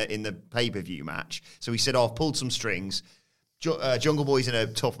in the pay-per-view match. So he said, I've pulled some strings. Jungle Boy's in a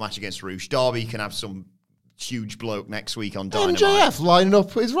tough match against Roosh. Darby can have some huge bloke next week on Dynamite. MJF lining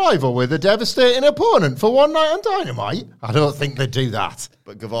up his rival with a devastating opponent for one night on Dynamite? I don't think they do that.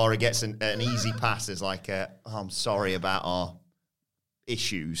 But Guevara gets an easy pass as like, I'm sorry about our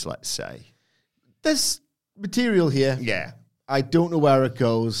issues, let's say. There's material here. Yeah. I don't know where it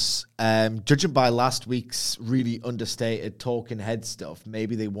goes. Judging by last week's really understated talking head stuff,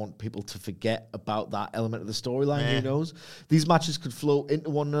 maybe they want people to forget about that element of the storyline. Who knows? These matches could flow into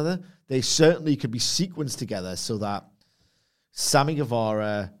one another. They certainly could be sequenced together so that Sammy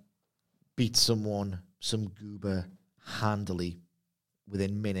Guevara beats someone, some goober, handily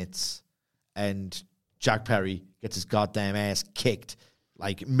within minutes, and Jack Perry gets his goddamn ass kicked.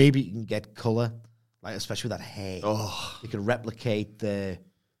 Like, maybe he can get colour. Like, especially with that hair. Oh. You can replicate the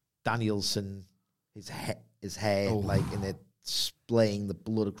Danielson, his hair, like, in it splaying the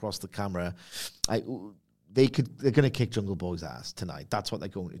blood across the camera. They're going to kick Jungle Boy's ass tonight. That's what they're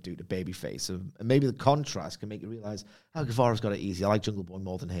going to do to babyface. And maybe the contrast can make you realize how Guevara's got it easy. I like Jungle Boy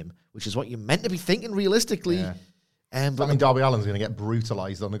more than him, which is what you're meant to be thinking realistically. Yeah. But I mean, Darby Allin's going to get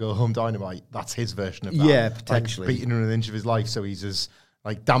brutalized on the go-home Dynamite. That's his version of that. Yeah, potentially. Like, beating him an inch of his life, so he's as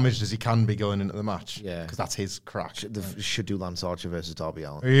like damaged as he can be going into the match. Yeah. Because that's his crack. Should do Lance Archer versus Darby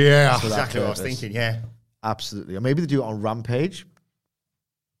Allin. Yeah. That's exactly what I was thinking, yeah. Absolutely. Or maybe they do it on Rampage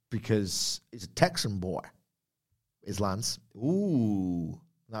because it's a Texan boy. Is Lance. Ooh.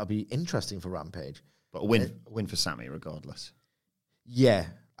 That would be interesting for Rampage. But a win for Sammy, regardless. Yeah.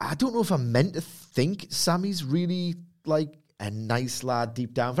 I don't know if I'm meant to think Sammy's really, like, a nice lad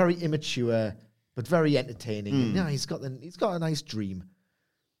deep down. Very immature, but very entertaining. And, yeah, he's got a nice dream.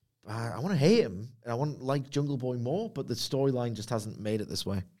 I want to hate him, and I want to like Jungle Boy more, but the storyline just hasn't made it this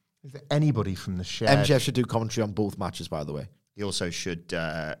way. Is there anybody from the shared... MJF should do commentary on both matches, by the way. He also should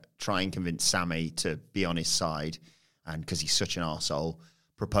try and convince Sammy to be on his side, and because he's such an arsehole,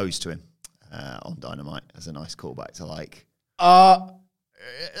 propose to him on Dynamite as a nice callback to like...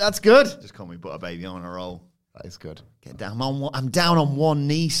 That's good. Just call me Butter Baby on a roll. That is good. Get down. I'm down on one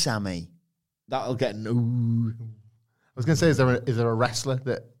knee, Sammy. That'll get no. I was going to say, is there a wrestler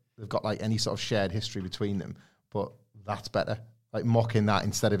that they've got like any sort of shared history between them? But that's better. Like mocking that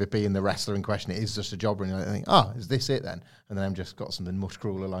instead of it being the wrestler in question, it is just a jobber, and you think, is this it then? And then I've just got something much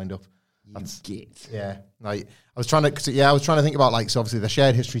crueler lined up. Yeah. Like I was trying to think about like, so obviously the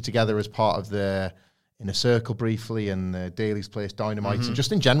shared history together as part of the Inner Circle briefly and the Daily's Place Dynamite, and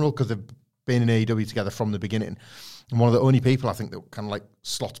just in general because they've been in AEW together from the beginning. And one of the only people I think that kind of like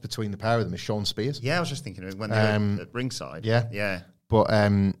slots between the pair of them is Sean Spears. Yeah, I was just thinking of it when they were at ringside. Yeah. But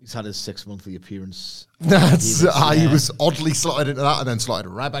he's had his 6-monthly appearance. He was oddly slotted into that and then slotted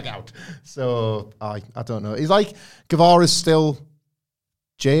right back out. So I don't know. He's like Guevara's still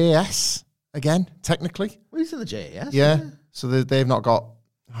JAS again, technically. Well, he's in the JAS. Yeah. So they've not got.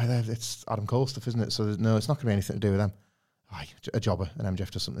 It's Adam Cole stuff, isn't it? So it's not going to be anything to do with them. A jobber, and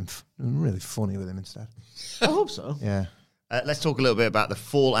MJF does something really funny with him instead. I hope so. Yeah. Let's talk a little bit about the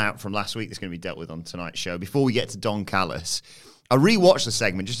fallout from last week that's going to be dealt with on tonight's show. Before we get to Don Callis, I rewatched the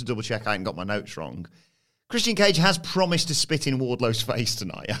segment just to double check I hadn't got my notes wrong. Christian Cage has promised to spit in Wardlow's face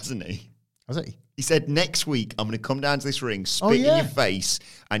tonight, hasn't he? Has he? He said, next week, I'm going to come down to this ring, spit in your face,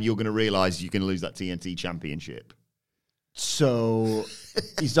 and you're going to realise you're going to lose that TNT championship. So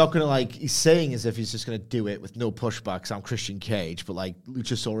he's not going to he's saying as if he's just going to do it with no pushbacks. I'm Christian Cage, but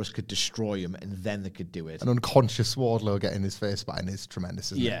Luchasaurus could destroy him and then they could do it. An unconscious Wardlow getting his face batting is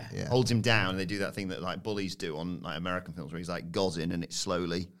tremendous, isn't it? Yeah. Holds him down and they do that thing that like bullies do on like American films where he's like gozzing and it's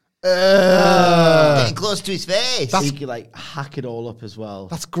slowly getting close to his face. So you could hack it all up as well.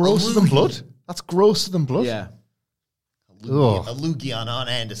 That's grosser than blood. Yeah. A loogie on Arn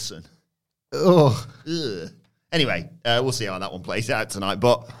Anderson. Ugh. Anyway, we'll see how that one plays out tonight.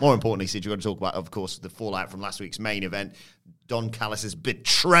 But more importantly, Sid, you've got to talk about, of course, the fallout from last week's main event, Don Callis'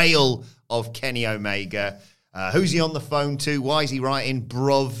 betrayal of Kenny Omega. Who's he on the phone to? Why is he writing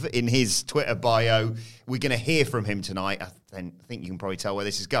bruv in his Twitter bio? We're going to hear from him tonight. I think you can probably tell where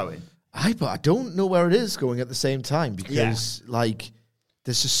this is going. But I don't know where it is going at the same time because,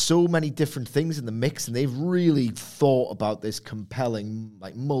 there's just so many different things in the mix, and they've really thought about this compelling,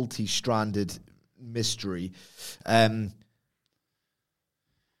 multi-stranded mystery.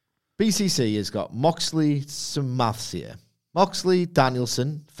 BCC has got Moxley, some maths here. Moxley,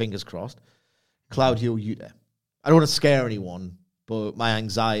 Danielson, fingers crossed, Claudio Yuta. I don't want to scare anyone, but my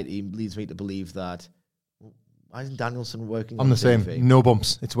anxiety leads me to believe that, why isn't Danielson working on the TV? same. No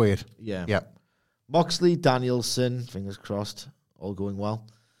bumps. It's weird. Yeah. Moxley, Danielson, fingers crossed, all going well.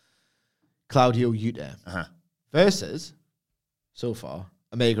 Claudio Yuta versus, so far,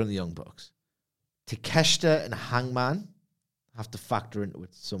 Omega and the Young Bucks. Takeshita and Hangman have to factor into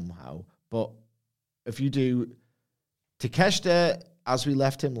it somehow. But if you do, Takeshita, as we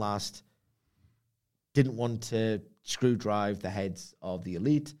left him last, didn't want to screw drive the heads of the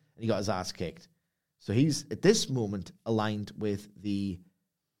Elite, and he got his ass kicked. So he's, at this moment, aligned with the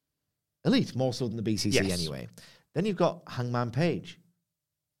Elite, more so than the BCC anyway. Then you've got Hangman Page.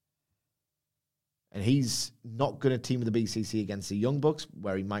 And he's not going to team with the BCC against the Young Bucks,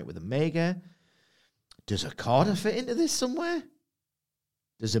 where he might with Omega. Does Okada fit into this somewhere?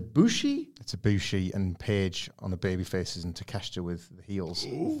 Does Ibushi? It's Ibushi and Page on the baby faces and Takeshita with the heels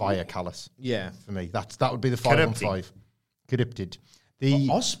via Callis. Yeah. For me, that would be the 5-on-5. Corrupted. The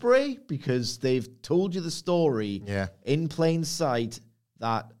Ospreay, because they've told you the story in plain sight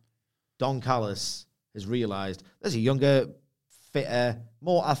that Don Callis has realized there's a younger, fitter,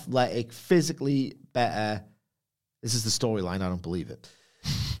 more athletic, physically better, this is the storyline, I don't believe it,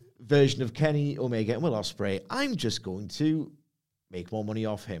 version of Kenny Omega and Will Ospreay. I'm just going to make more money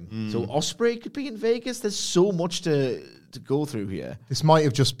off him. So Ospreay could be in Vegas. There's so much to go through here. This might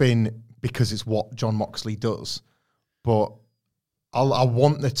have just been because it's what John Moxley does, but I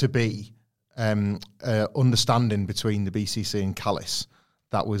want there to be understanding between the BCC and Callis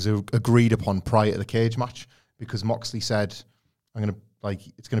that was agreed upon prior to the cage match, because Moxley said, it's going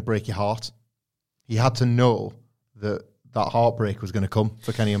to break your heart. He had to know that heartbreak was going to come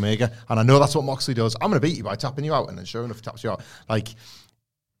for Kenny Omega. And I know that's what Moxley does. I'm going to beat you by tapping you out. And then sure enough, he taps you out.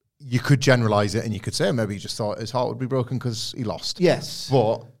 You could generalize it and you could say maybe he just thought his heart would be broken because he lost. Yes.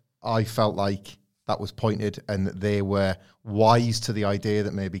 But I felt like that was pointed and that they were wise to the idea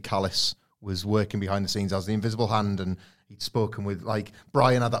that maybe Callis was working behind the scenes as the invisible hand, and he'd spoken with,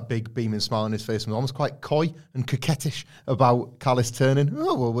 Brian had that big beaming smile on his face and was almost quite coy and coquettish about Callis turning.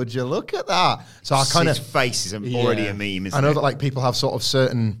 Oh, well, would you look at that? So I kind of... His face is already a meme, isn't it? I know that, people have sort of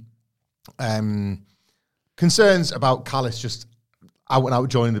certain concerns about Callis just out and out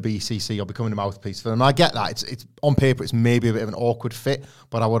joining the BCC or becoming a mouthpiece for them. I get that. It's on paper, it's maybe a bit of an awkward fit,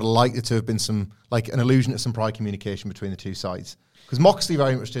 but I would like there to have been some, an allusion to some prior communication between the two sides. Because Moxley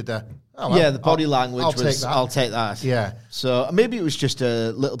very much did the... the body language was, I'll take that. Yeah. So maybe it was just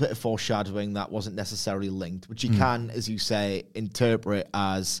a little bit of foreshadowing that wasn't necessarily linked, which you can, as you say, interpret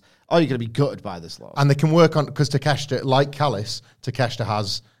as, you're going to be gutted by this loss. And they can work on, because Takeshita, like Callis, Takeshita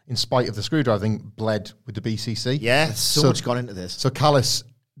has, in spite of the screwdriver thing, bled with the BCC. Yeah. There's so much gone into this. So Callis,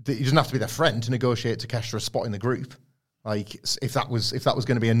 he doesn't have to be their friend to negotiate Takeshita a spot in the group. If that was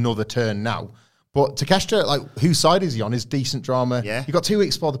going to be another turn now. But Takeshita, whose side is he on, is decent drama. Yeah. You've got 2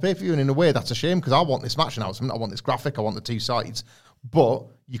 weeks for the pay-per-view, and in a way, that's a shame, because I want this match announcement, I want this graphic, I want the two sides. But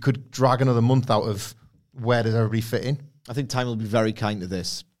you could drag another month out of where does everybody fit in? I think time will be very kind to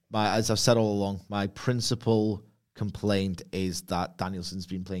this. As I've said all along, my principal complaint is that Danielson's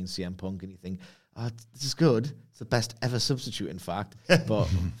been playing CM Punk, and you think, this is good. It's the best ever substitute, in fact. But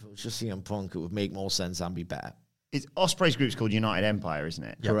if it was just CM Punk, it would make more sense and be better. Ospreay's group's called United Empire, isn't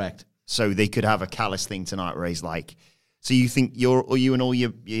it? Yep. Correct. So they could have a Callis thing tonight where he's like, so you think you and all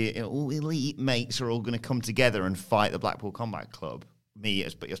your all elite mates are all going to come together and fight the Blackpool Combat Club? Me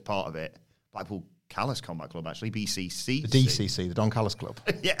as part of it. Blackpool Callis Combat Club, actually, BCC. The DCC, the Don Callis Club.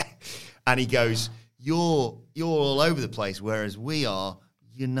 Yeah. And he goes, you're all over the place, whereas we are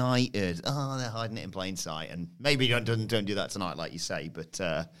united. Oh, they're hiding it in plain sight. And maybe don't do that tonight, like you say. But,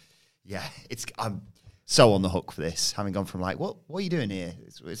 I'm so on the hook for this, having gone from what are you doing here?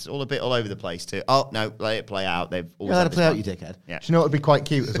 It's all a bit all over the place to, oh, no, let it play out. They've always let it play out, you dickhead. Do Yeah. you know what would be quite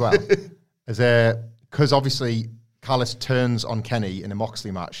cute as well? Because obviously Callis turns on Kenny in a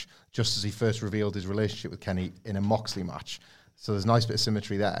Moxley match just as he first revealed his relationship with Kenny in a Moxley match. So there's a nice bit of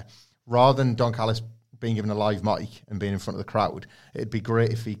symmetry there. Rather than Don Callis being given a live mic and being in front of the crowd, it'd be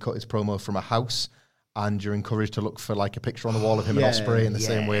great if he cut his promo from a house and you're encouraged to look for a picture on the wall of him and Ospreay in the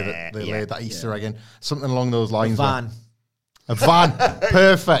same way that they laid that Easter egg in. Something along those lines. Van. A van.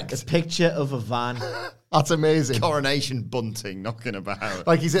 Perfect. A picture of a van. That's amazing. Coronation bunting knocking about.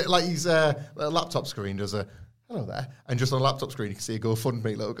 Like he's a laptop screen does a hello there, and just on a laptop screen you can see a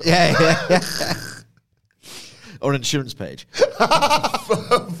GoFundMe logo. Yeah. Or an insurance page.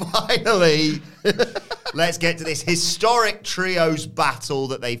 Finally, let's get to this historic trios battle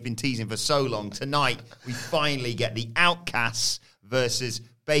that they've been teasing for so long. Tonight, we finally get the Outcasts versus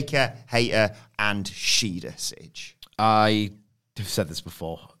Baker, Hayter, and Shida, Sidge. I have said this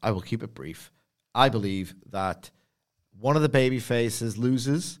before. I will keep it brief. I believe that one of the baby faces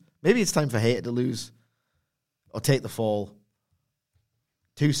loses. Maybe it's time for Hayter to lose or take the fall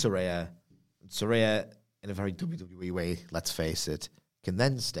to Saraya. Saraya, in a very WWE way, let's face it, can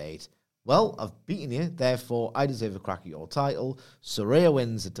then state, well, I've beaten you, therefore I deserve a crack at your title. Saraya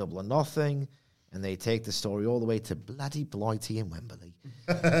wins a Double or Nothing, and they take the story all the way to bloody Blighty in Wembley.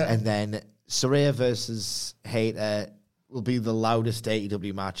 And then Saraya versus Hayter will be the loudest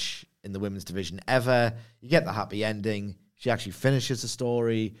AEW match in the women's division ever. You get the happy ending. She actually finishes the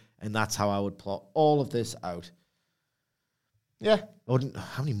story, and that's how I would plot all of this out. Yeah.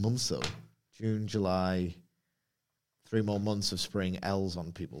 How many months, though? June, July, 3 more months of spring. L's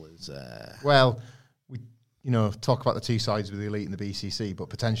on people is... Well, we talk about the two sides with the Elite and the BCC, but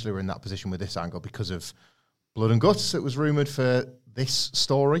potentially we're in that position with this angle because of Blood and Guts. It was rumoured for this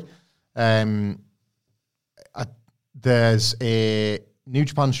story. There's a New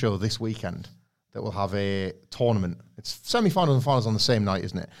Japan show this weekend that will have a tournament. It's semi-finals and finals on the same night,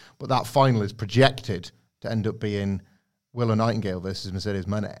 isn't it? But that final is projected to end up being Willow Nightingale versus Mercedes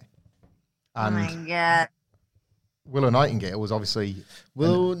Moné. And oh my God. Willow Nightingale was obviously...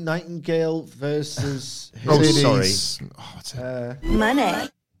 Willow Nightingale versus... Mercedes... what's it? Money. I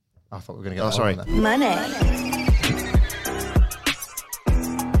thought we were going to get that sorry. one there. Money.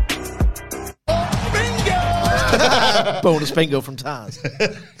 Bonus bingo from Taz.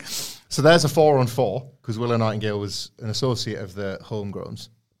 So there's a 4-on-4, because Willow Nightingale was an associate of the Homegrowns,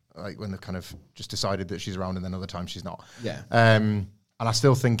 like when they've kind of just decided that she's around and then other times she's not. Yeah. And I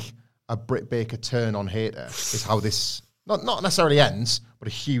still think a Britt Baker turn on Hayter is how this not necessarily ends, but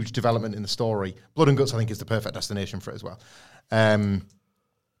a huge development in the story. Blood and Guts, I think, is the perfect destination for it as well.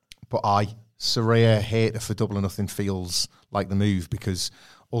 But Saraya Hayter for Double or Nothing feels like the move because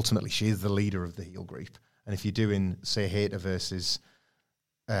ultimately she is the leader of the heel group. And if you're doing, say, Hayter versus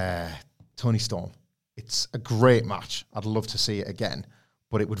Toni Storm, it's a great match. I'd love to see it again,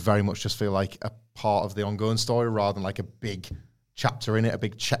 but it would very much just feel like a part of the ongoing story rather than like a big chapter in it, a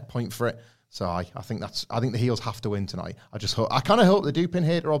big checkpoint for it. So I think the heels have to win tonight. I kind of hope they do pin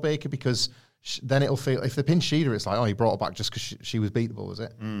Hayter or Baker because then it'll feel, if they pin Shida, it's like, oh, you brought her back just because she was beatable, was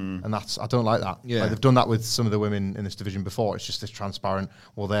it? And I don't like that. Yeah. Like, they've done that with some of the women in this division before. It's just this transparent,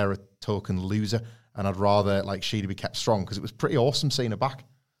 well, they're a token loser, and I'd rather like Shida be kept strong because it was pretty awesome seeing her back.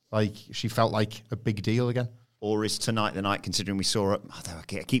 Like, she felt like a big deal again. Or is tonight the night, considering we saw her... I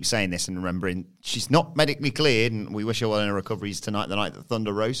keep saying this and remembering she's not medically cleared, and we wish her well in her recovery. Is tonight the night that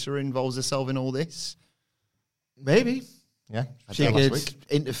Thunder Rosa involves herself in all this? Maybe. Yeah. She could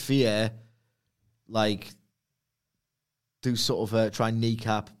interfere, like, do sort of try and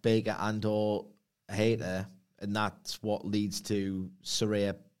kneecap Baker and or Hayter, and that's what leads to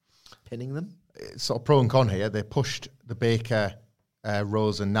Saraya pinning them. It's sort of pro and con here. They pushed the Baker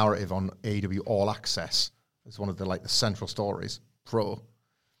Rosa narrative on AEW All Access. It's one of the the central stories. Pro.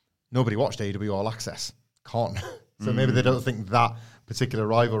 Nobody watched AEW All Access. Con. So maybe they don't think that particular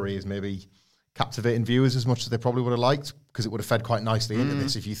rivalry is maybe captivating viewers as much as they probably would have liked, because it would have fed quite nicely into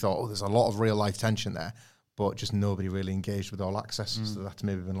this if you thought, oh, there's a lot of real life tension there, but just nobody really engaged with All Access, so that's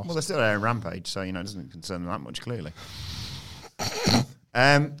maybe been lost. Well, they're still airing Rampage, so it doesn't concern them that much, clearly.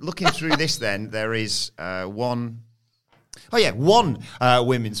 Looking through this, then there is one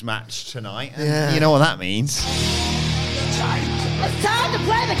women's match tonight. And you know what that means. It's time to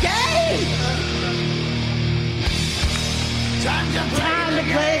play the game! Time to play the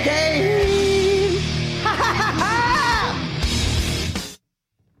game! Ha ha ha ha!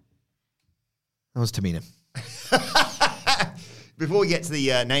 That was Tamina. Before we get to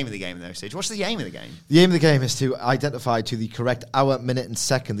the name of the game, though, Sidge, what's the aim of the game? The aim of the game is to identify to the correct hour, minute, and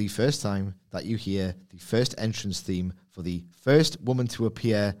second the first time that you hear the first entrance theme for the first woman to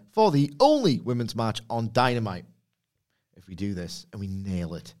appear for the only women's match on Dynamite. If we do this and we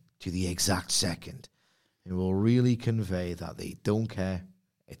nail it to the exact second, it will really convey that they don't care.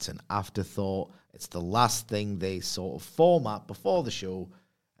 It's an afterthought. It's the last thing they sort of format before the show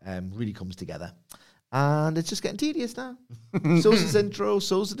really comes together. And it's just getting tedious now. So's his intro,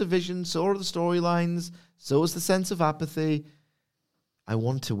 so's the division, so are the storylines, so is the sense of apathy. I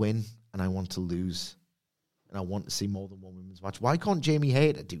want to win and I want to lose. and I want to see more than one women's match. Why can't Jamie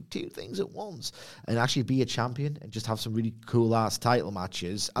Hayter do two things at once and actually be a champion and just have some really cool-ass title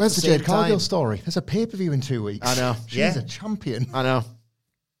matches? Where's the Jade Cargill story? There's a pay-per-view in 2 weeks. I know. She's a champion. I know.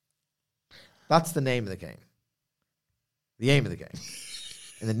 That's the name of the game. The aim of the game.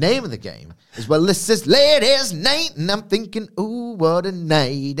 And the name of the game is, well, this is ladies' night, and I'm thinking, ooh, what a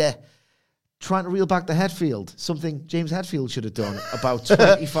night. Trying to reel back the Hetfield, something James Hetfield should have done about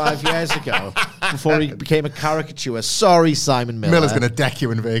 25 years ago before he became a caricature. Sorry, Simon Miller. Miller's going to deck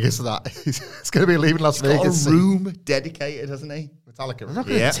you in Vegas for that. It's going to be leaving Las Vegas. Got a room dedicated, hasn't he? Metallica. I'm not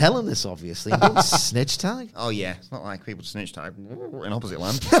going to tell him this, obviously. Don't snitch tag. Oh, yeah. It's not like people snitch tag in opposite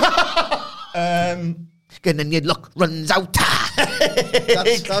land. And then your luck runs out.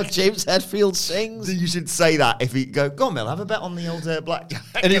 That's how James Hetfield sings. You should say that if you go on, Mel, have a bet on the old blackjack.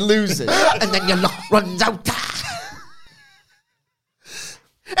 And he loses. And then your luck runs out.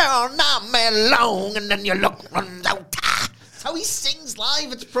 Oh, not me long. And then your luck runs out. That's how he sings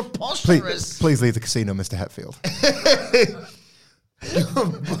live. It's preposterous. Please leave the casino, Mr. Hetfield.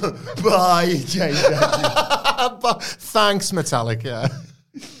 Bye, James. Thanks, Metallica.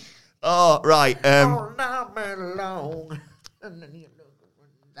 Oh, right. Oh, not me long. And then your luck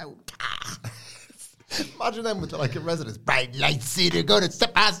runs out. Imagine them with like a residence. Bright light city gonna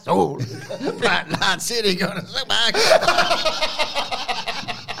set my soul. Bright light city gonna set my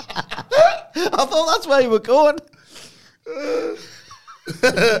I thought that's where you were going.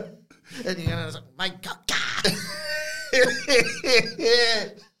 And you're gonna say, my God.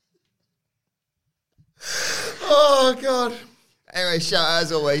 Oh, God. Anyway, shout out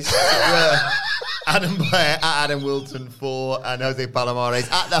as always. Adam Blair at Adam Wilton 4 and Jose Palomares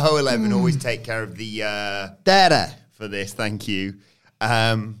at the Ho 11. Always take care of the data for this. Thank you.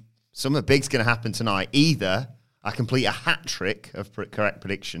 Some of the big's going to happen tonight. Either I complete a hat trick of correct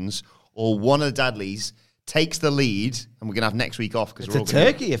predictions, or one of the Dudleys takes the lead, and we're going to have next week off because it's we're all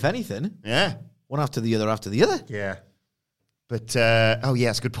turkey, if anything. Yeah, one after the other after the other. Yeah, but oh yeah,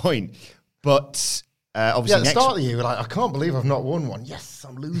 that's a good point. But obviously, at the start of the year, you're like, I can't believe I've not won one. Yes,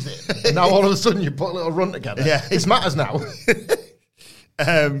 I'm losing. And now all of a sudden, you put a little run together. Yeah, it matters now.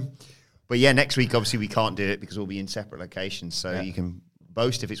 But yeah, next week obviously we can't do it because we'll be in separate locations. So you can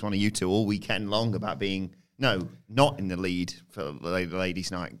boast if it's one of you two all weekend long about being not in the lead for the ladies'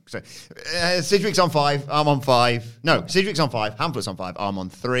 night. So Sidgwick's on 5, I'm on 5. No, Sidgwick's on 5, Hamlet's on 5, I'm on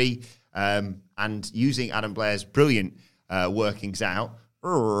 3. And using Adam Blair's brilliant workings out,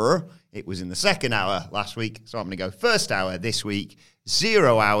 it was in the second hour last week, so I'm going to go first hour this week.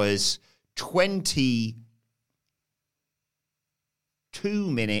 0 hours, 22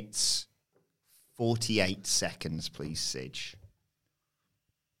 minutes, 48 seconds, please, Sidge.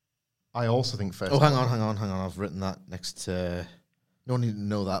 I also think first. Oh, hang on. I've written that next to. No one need to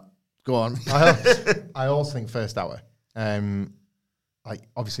know that. Go on. I also think first hour.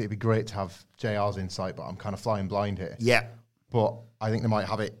 Obviously, it'd be great to have JR's insight, but I'm kind of flying blind here. Yeah. But I think they might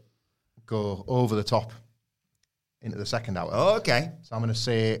have it go over the top into the second hour. Oh, okay. So I'm going to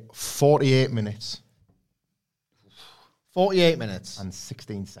say 48 minutes. 48 minutes. And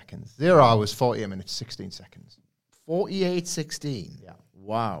 16 seconds. 0 hours, 48 minutes, 16 seconds. 48-16. Yeah.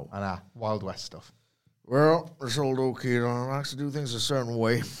 Wow. And Wild West stuff. Well, this old old kid likes to do things a certain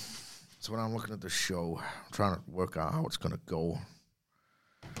way. So when I'm looking at the show, I'm trying to work out how it's going to go.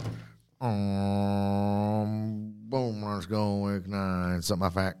 Boom, let's go, ignite. Something my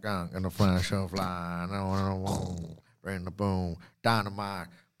fat gunk and the flash of fly. No, bring the boom. Dynamite.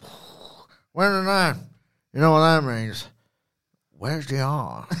 Where's the knife? You know what that means? Where's the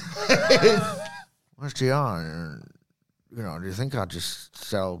R? Where's the R? You know, do you think I just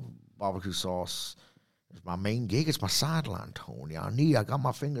sell barbecue sauce? It's my main gig. It's my sideline, Tony. I got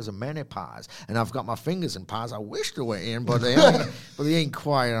my fingers in many pies, and I've got my fingers in pies I wish they were in, but they ain't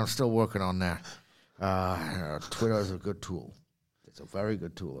quite. I'm still working on that. Twitter is a good tool. It's a very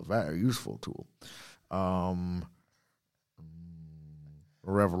good tool, a very useful tool.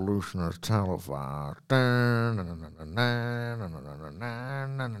 Revolution is televised.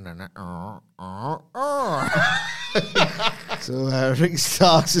 So Rick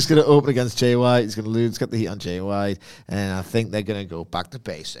Starks is going to open against Jay White. He's going to lose, get the heat on Jay White, and I think they're going to go back to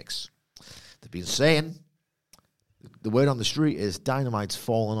basics. They've been saying, the word on the street is Dynamite's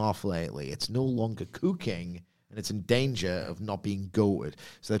fallen off lately. It's no longer cooking, and it's in danger of not being goated.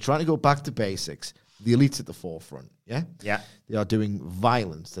 So they're trying to go back to basics. The Elite's at the forefront, yeah? Yeah. They are doing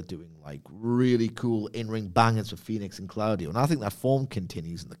violence. They're doing, like, really cool in-ring bangers with Phoenix and Claudio. And I think that form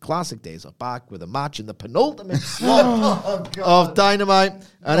continues, and the classic days are back with a match in the penultimate slot of Dynamite.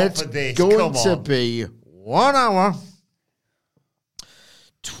 And it's going to be 1 hour,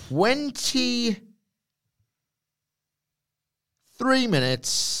 20 3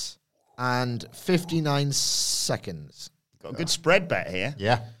 minutes and 59 seconds. Got a good spread bet here.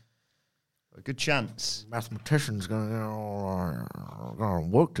 Yeah. A good chance. Mathematician's got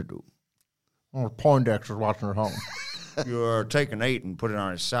work to do. Oh, Poindexter's watching at home. You're taking 8 and put it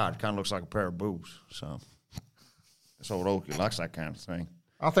on his side. Kind of looks like a pair of boobs. So this old Okie likes that kind of thing.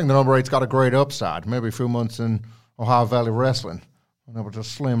 I think the number 8's got a great upside. Maybe a few months in Ohio Valley Wrestling. And able to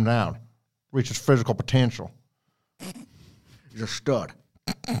slim down, reach his physical potential. He's a stud.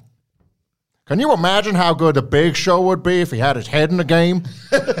 Can you imagine how good the Big Show would be if he had his head in the game?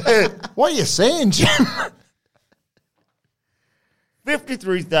 What are you saying, Jim?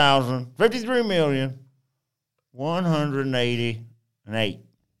 53,180,008.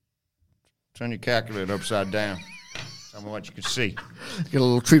 Turn your calculator upside down. Tell me what you can see. Get a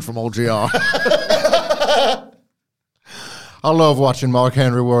little treat from old JR. I love watching Mark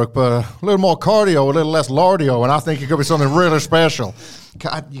Henry work, but a little more cardio, a little less lardio, and I think it could be something really special.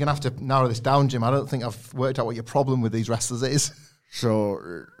 You're going to have to narrow this down, Jim. I don't think I've worked out what your problem with these wrestlers is.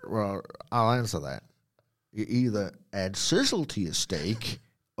 So, well, I'll answer that. You either add sizzle to your steak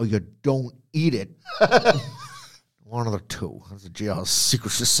or you don't eat it. One of the two. That's the GR's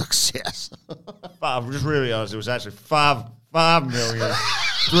secret to success. I'm just really honest. It was actually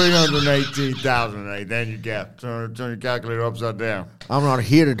 5,318,008. Then you get turn your calculator upside down. I'm not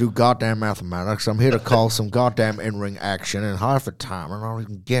here to do goddamn mathematics. I'm here to call some goddamn in-ring action, and half the time I'm not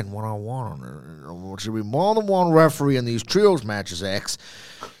even getting what I want. There should be more than one referee in these trios matches, X.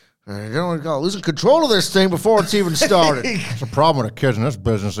 You don't got losing control of this thing before it's even started. It's a problem with the kids in this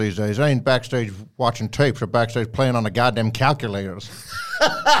business these days. They ain't backstage watching tapes. They're backstage playing on the goddamn calculators.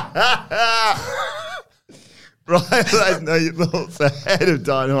 Right, let us know your thoughts ahead of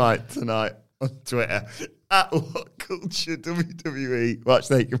Dynamite tonight on Twitter at What Culture WWE. Watch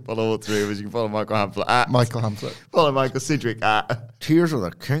that. You can follow all three of us. You can follow Michael Hamflett at Michael Hamflett. Follow Michael Sidgwick at Tears of the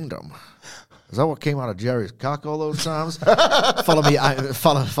Kingdom. Is that what came out of Jerry's cock all those times? Follow me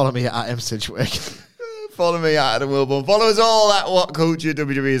at M Sidgwick. Follow me at Adam Wilborn. Follow us all at What Culture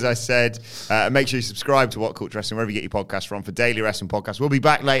WWE, as I said. Make sure you subscribe to What Culture Wrestling, wherever you get your podcasts from, for daily wrestling podcasts. We'll be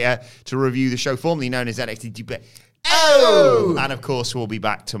back later to review the show formerly known as NXT 2K. Oh! And, of course, we'll be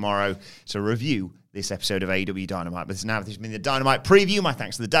back tomorrow to review this episode of AEW Dynamite. But now this has been the Dynamite preview. My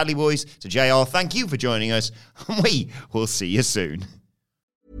thanks to the Dudley Boys, to JR. Thank you for joining us. And we will see you soon.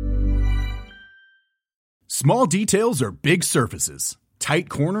 Small details are big surfaces. Tight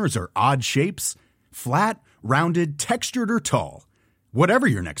corners are odd shapes. Flat, rounded, textured, or tall. Whatever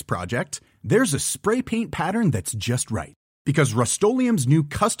your next project, there's a spray paint pattern that's just right. Because Rust-Oleum's new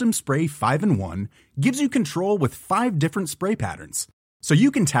Custom Spray 5-in-1 gives you control with 5 different spray patterns. So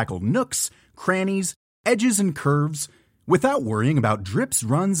you can tackle nooks, crannies, edges, and curves without worrying about drips,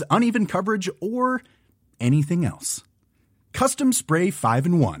 runs, uneven coverage, or anything else. Custom Spray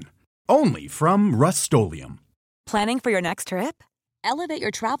 5-in-1. Only from Rust-Oleum. Planning for your next trip? Elevate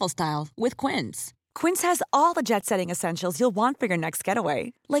your travel style with Quince. Quince has all the jet-setting essentials you'll want for your next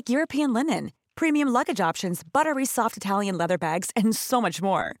getaway, like European linen, premium luggage options, buttery soft Italian leather bags, and so much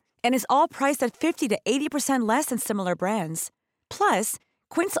more. And is all priced at 50 to 80% less than similar brands. Plus,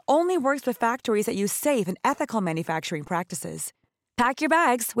 Quince only works with factories that use safe and ethical manufacturing practices. Pack your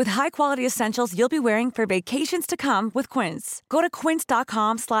bags with high-quality essentials you'll be wearing for vacations to come with Quince. Go to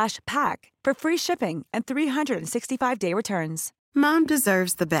quince.com/pack for free shipping and 365-day returns. Mom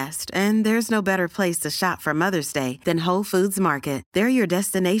deserves the best, and there's no better place to shop for Mother's Day than Whole Foods Market. They're your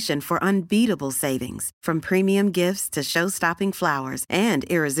destination for unbeatable savings, from premium gifts to show-stopping flowers and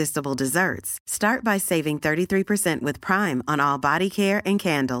irresistible desserts. Start by saving 33% with Prime on all body care and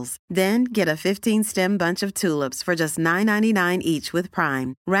candles. Then get a 15-stem bunch of tulips for just $9.99 each with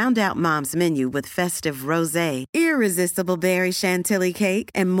Prime. Round out Mom's menu with festive rosé, irresistible berry chantilly cake,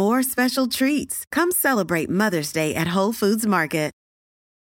 and more special treats. Come celebrate Mother's Day at Whole Foods Market.